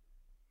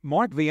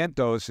 Mark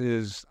Vientos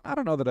is, I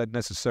don't know that I'd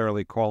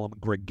necessarily call him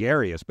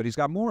gregarious, but he's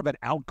got more of an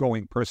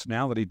outgoing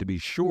personality, to be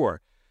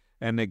sure,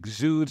 and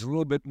exudes a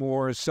little bit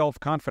more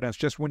self-confidence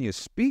just when you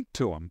speak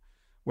to him,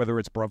 whether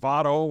it's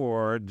bravado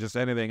or just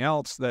anything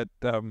else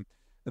than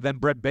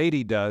Brett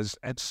Beatty does.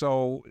 And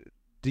so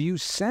do you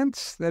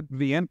sense that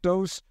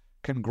Vientos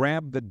can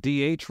grab the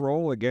DH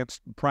role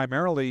against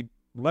primarily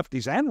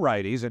lefties and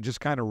righties and just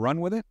kind of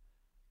run with it?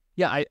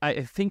 Yeah,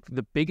 I think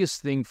the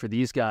biggest thing for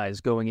these guys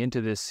going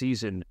into this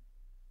season,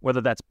 whether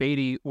that's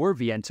Beatty or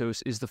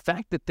Vientos, is the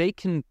fact that they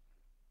can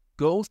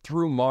go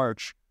through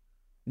March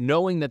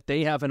knowing that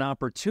they have an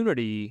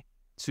opportunity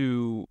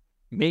to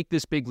make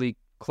this big league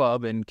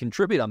club and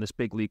contribute on this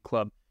big league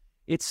club.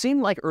 It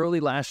seemed like early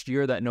last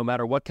year that no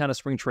matter what kind of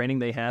spring training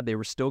they had, they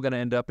were still going to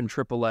end up in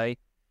AAA.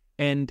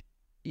 And,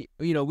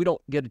 we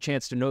don't get a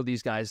chance to know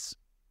these guys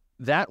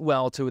that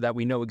well to that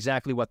we know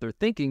exactly what they're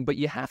thinking, but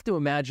you have to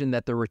imagine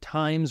that there were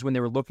times when they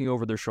were looking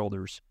over their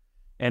shoulders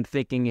and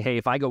thinking, hey,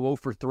 if I go 0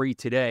 for 3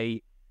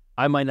 today,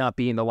 I might not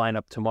be in the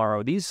lineup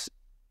tomorrow. These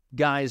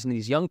guys and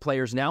these young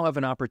players now have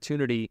an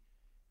opportunity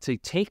to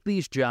take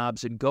these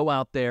jobs and go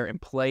out there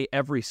and play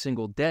every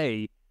single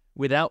day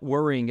without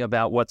worrying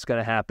about what's going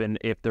to happen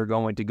if they're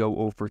going to go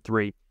 0 for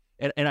 3.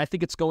 And I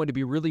think it's going to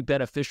be really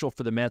beneficial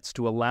for the Mets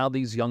to allow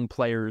these young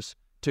players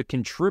to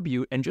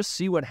contribute and just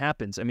see what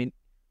happens. I mean,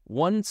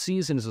 one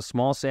season is a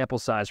small sample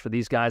size for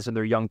these guys in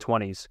their young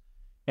 20s.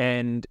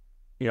 And,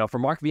 for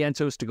Mark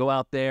Vientos to go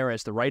out there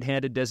as the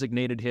right-handed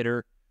designated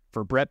hitter,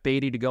 for Brett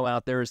Beatty to go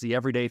out there as the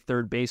everyday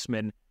third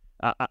baseman,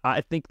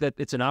 I think that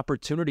it's an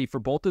opportunity for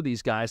both of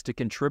these guys to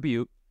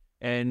contribute.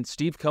 And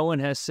Steve Cohen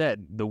has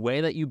said the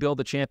way that you build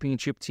a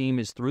championship team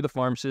is through the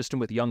farm system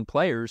with young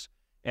players.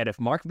 And if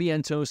Mark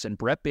Vientos and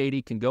Brett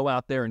Beatty can go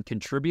out there and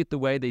contribute the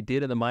way they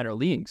did in the minor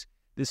leagues,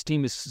 this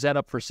team is set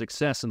up for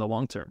success in the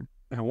long term.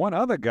 And one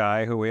other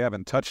guy who we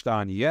haven't touched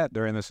on yet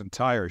during this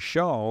entire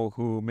show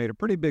who made a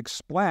pretty big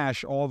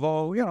splash,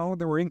 although,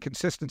 there were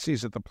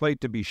inconsistencies at the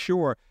plate to be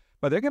sure,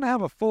 but they're going to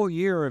have a full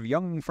year of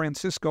young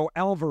Francisco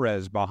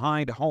Alvarez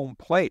behind home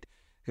plate.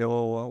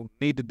 He'll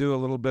need to do a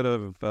little bit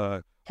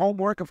of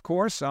homework, of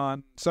course,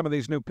 on some of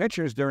these new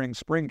pitchers during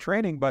spring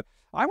training, but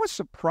I was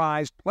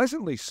surprised,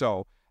 pleasantly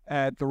so,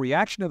 at the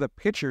reaction of the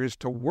pitchers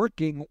to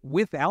working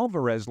with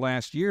Alvarez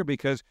last year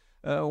because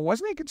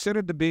wasn't he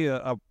considered to be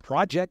a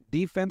project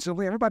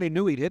defensively? Everybody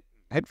knew he'd hit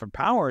for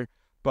power,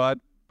 but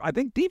I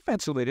think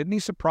defensively, didn't he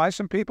surprise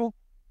some people?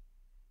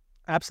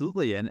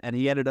 Absolutely, and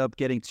he ended up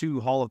getting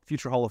two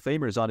future Hall of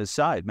Famers on his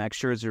side. Max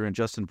Scherzer and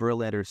Justin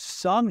Verlander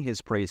sung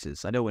his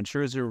praises. I know when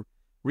Scherzer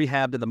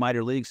rehabbed in the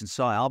minor leagues and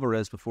saw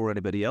Alvarez before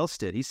anybody else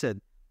did, he said,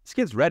 this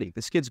kid's ready.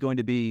 This kid's going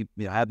to be,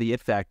 have the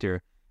it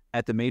factor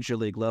at the major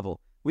league level.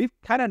 We've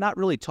kind of not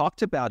really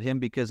talked about him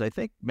because I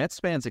think Mets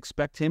fans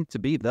expect him to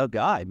be the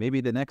guy,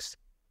 maybe the next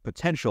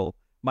potential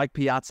Mike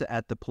Piazza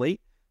at the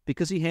plate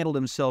because he handled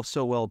himself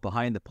so well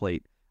behind the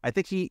plate. I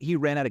think he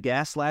ran out of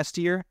gas last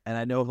year, and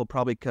I know he'll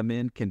probably come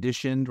in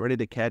conditioned, ready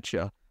to catch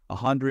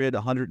 100,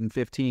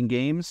 115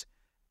 games.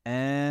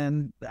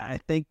 And I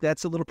think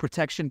that's a little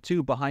protection,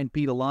 too, behind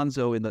Pete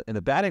Alonso in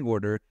the batting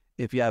order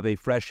if you have a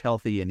fresh,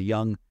 healthy, and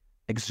young,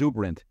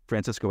 exuberant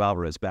Francisco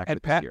Alvarez back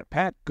this year.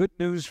 Pat, good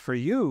news for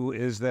you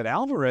is that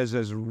Alvarez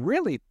has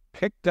really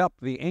picked up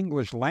the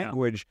English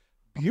language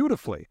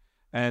beautifully.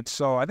 And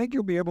so I think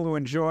you'll be able to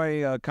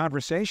enjoy a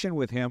conversation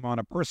with him on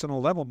a personal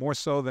level, more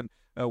so than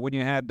when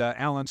you had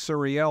Alan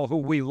Suriel, who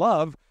we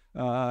love,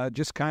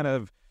 just kind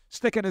of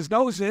sticking his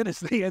nose in as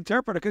the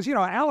interpreter. Because,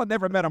 Alan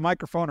never met a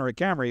microphone or a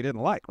camera he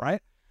didn't like,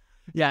 right?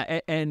 Yeah,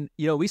 and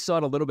we saw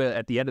it a little bit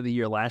at the end of the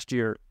year last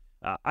year.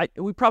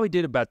 We probably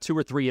did about 2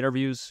 or 3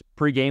 interviews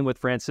pre-game with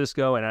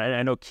Francisco, and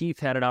I know Keith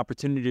had an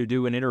opportunity to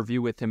do an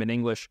interview with him in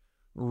English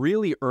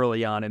really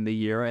early on in the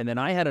year, and then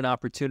I had an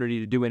opportunity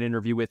to do an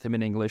interview with him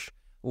in English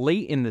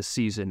late in the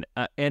season,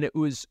 and it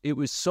was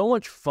so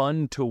much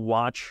fun to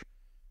watch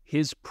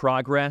his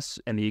progress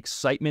and the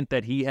excitement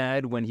that he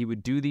had when he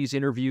would do these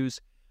interviews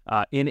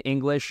in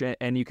English,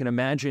 and you can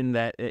imagine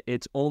that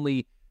it's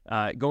only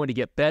going to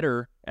get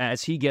better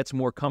as he gets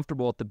more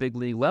comfortable at the big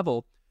league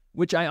level,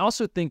 which I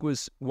also think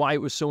was why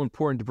it was so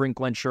important to bring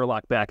Glenn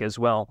Sherlock back as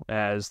well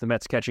as the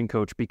Mets catching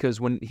coach,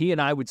 because when he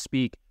and I would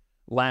speak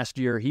last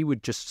year, he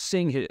would just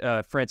sing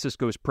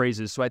Francisco's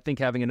praises, so I think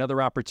having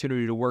another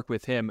opportunity to work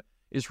with him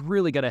is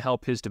really going to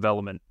help his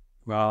development.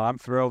 Well, I'm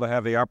thrilled to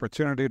have the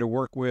opportunity to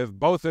work with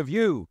both of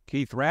you,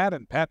 Keith Raad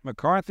and Pat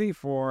McCarthy,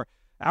 for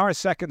our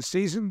second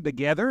season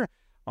together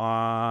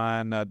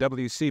on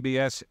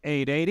WCBS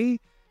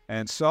 880.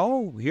 And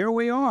so here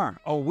we are,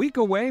 a week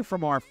away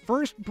from our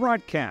first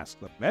broadcast,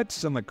 the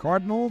Mets and the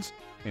Cardinals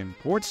in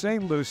Port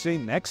St. Lucie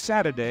next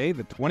Saturday,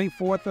 the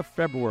 24th of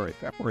February.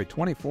 February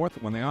 24th,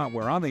 when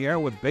we're on the air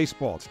with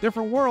baseball. It's a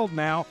different world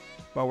now,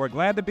 but we're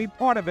glad to be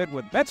part of it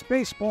with Mets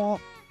baseball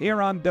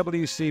here on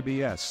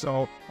WCBS.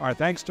 So our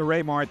thanks to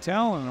Ray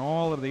Martell and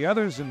all of the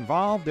others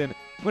involved in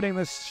putting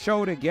this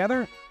show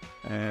together,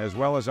 as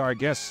well as our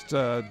guests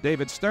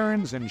David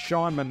Stearns and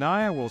Sean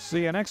Manaea. We'll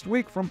see you next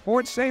week from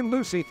Port St.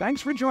 Lucie.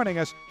 Thanks for joining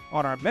us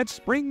on our Mets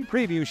Spring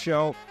Preview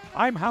Show.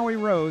 I'm Howie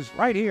Rose,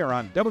 right here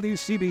on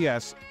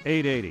WCBS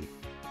 880.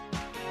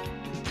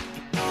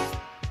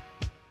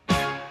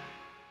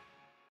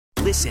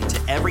 Listen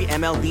to every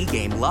MLB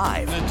game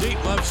live. In the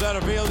deep left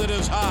center field, it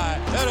is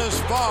high, it is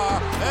far,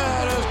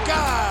 it is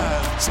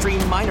gone.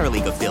 Stream minor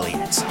league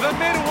affiliates. The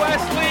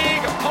Midwest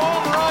League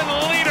home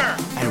run leader.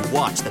 And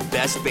watch the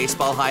best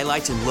baseball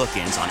highlights and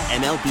look-ins on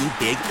MLB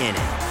Big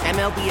Inning.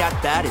 MLB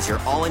At Bat is your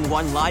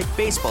all-in-one live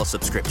baseball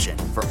subscription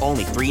for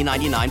only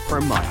 $3.99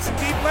 per month.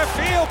 Deep left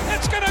field,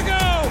 it's gonna go.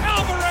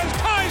 Alvarez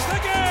ties the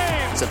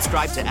game.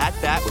 Subscribe to At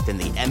Bat within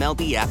the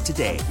MLB app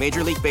today.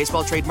 Major League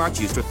Baseball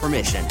trademarks used with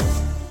permission.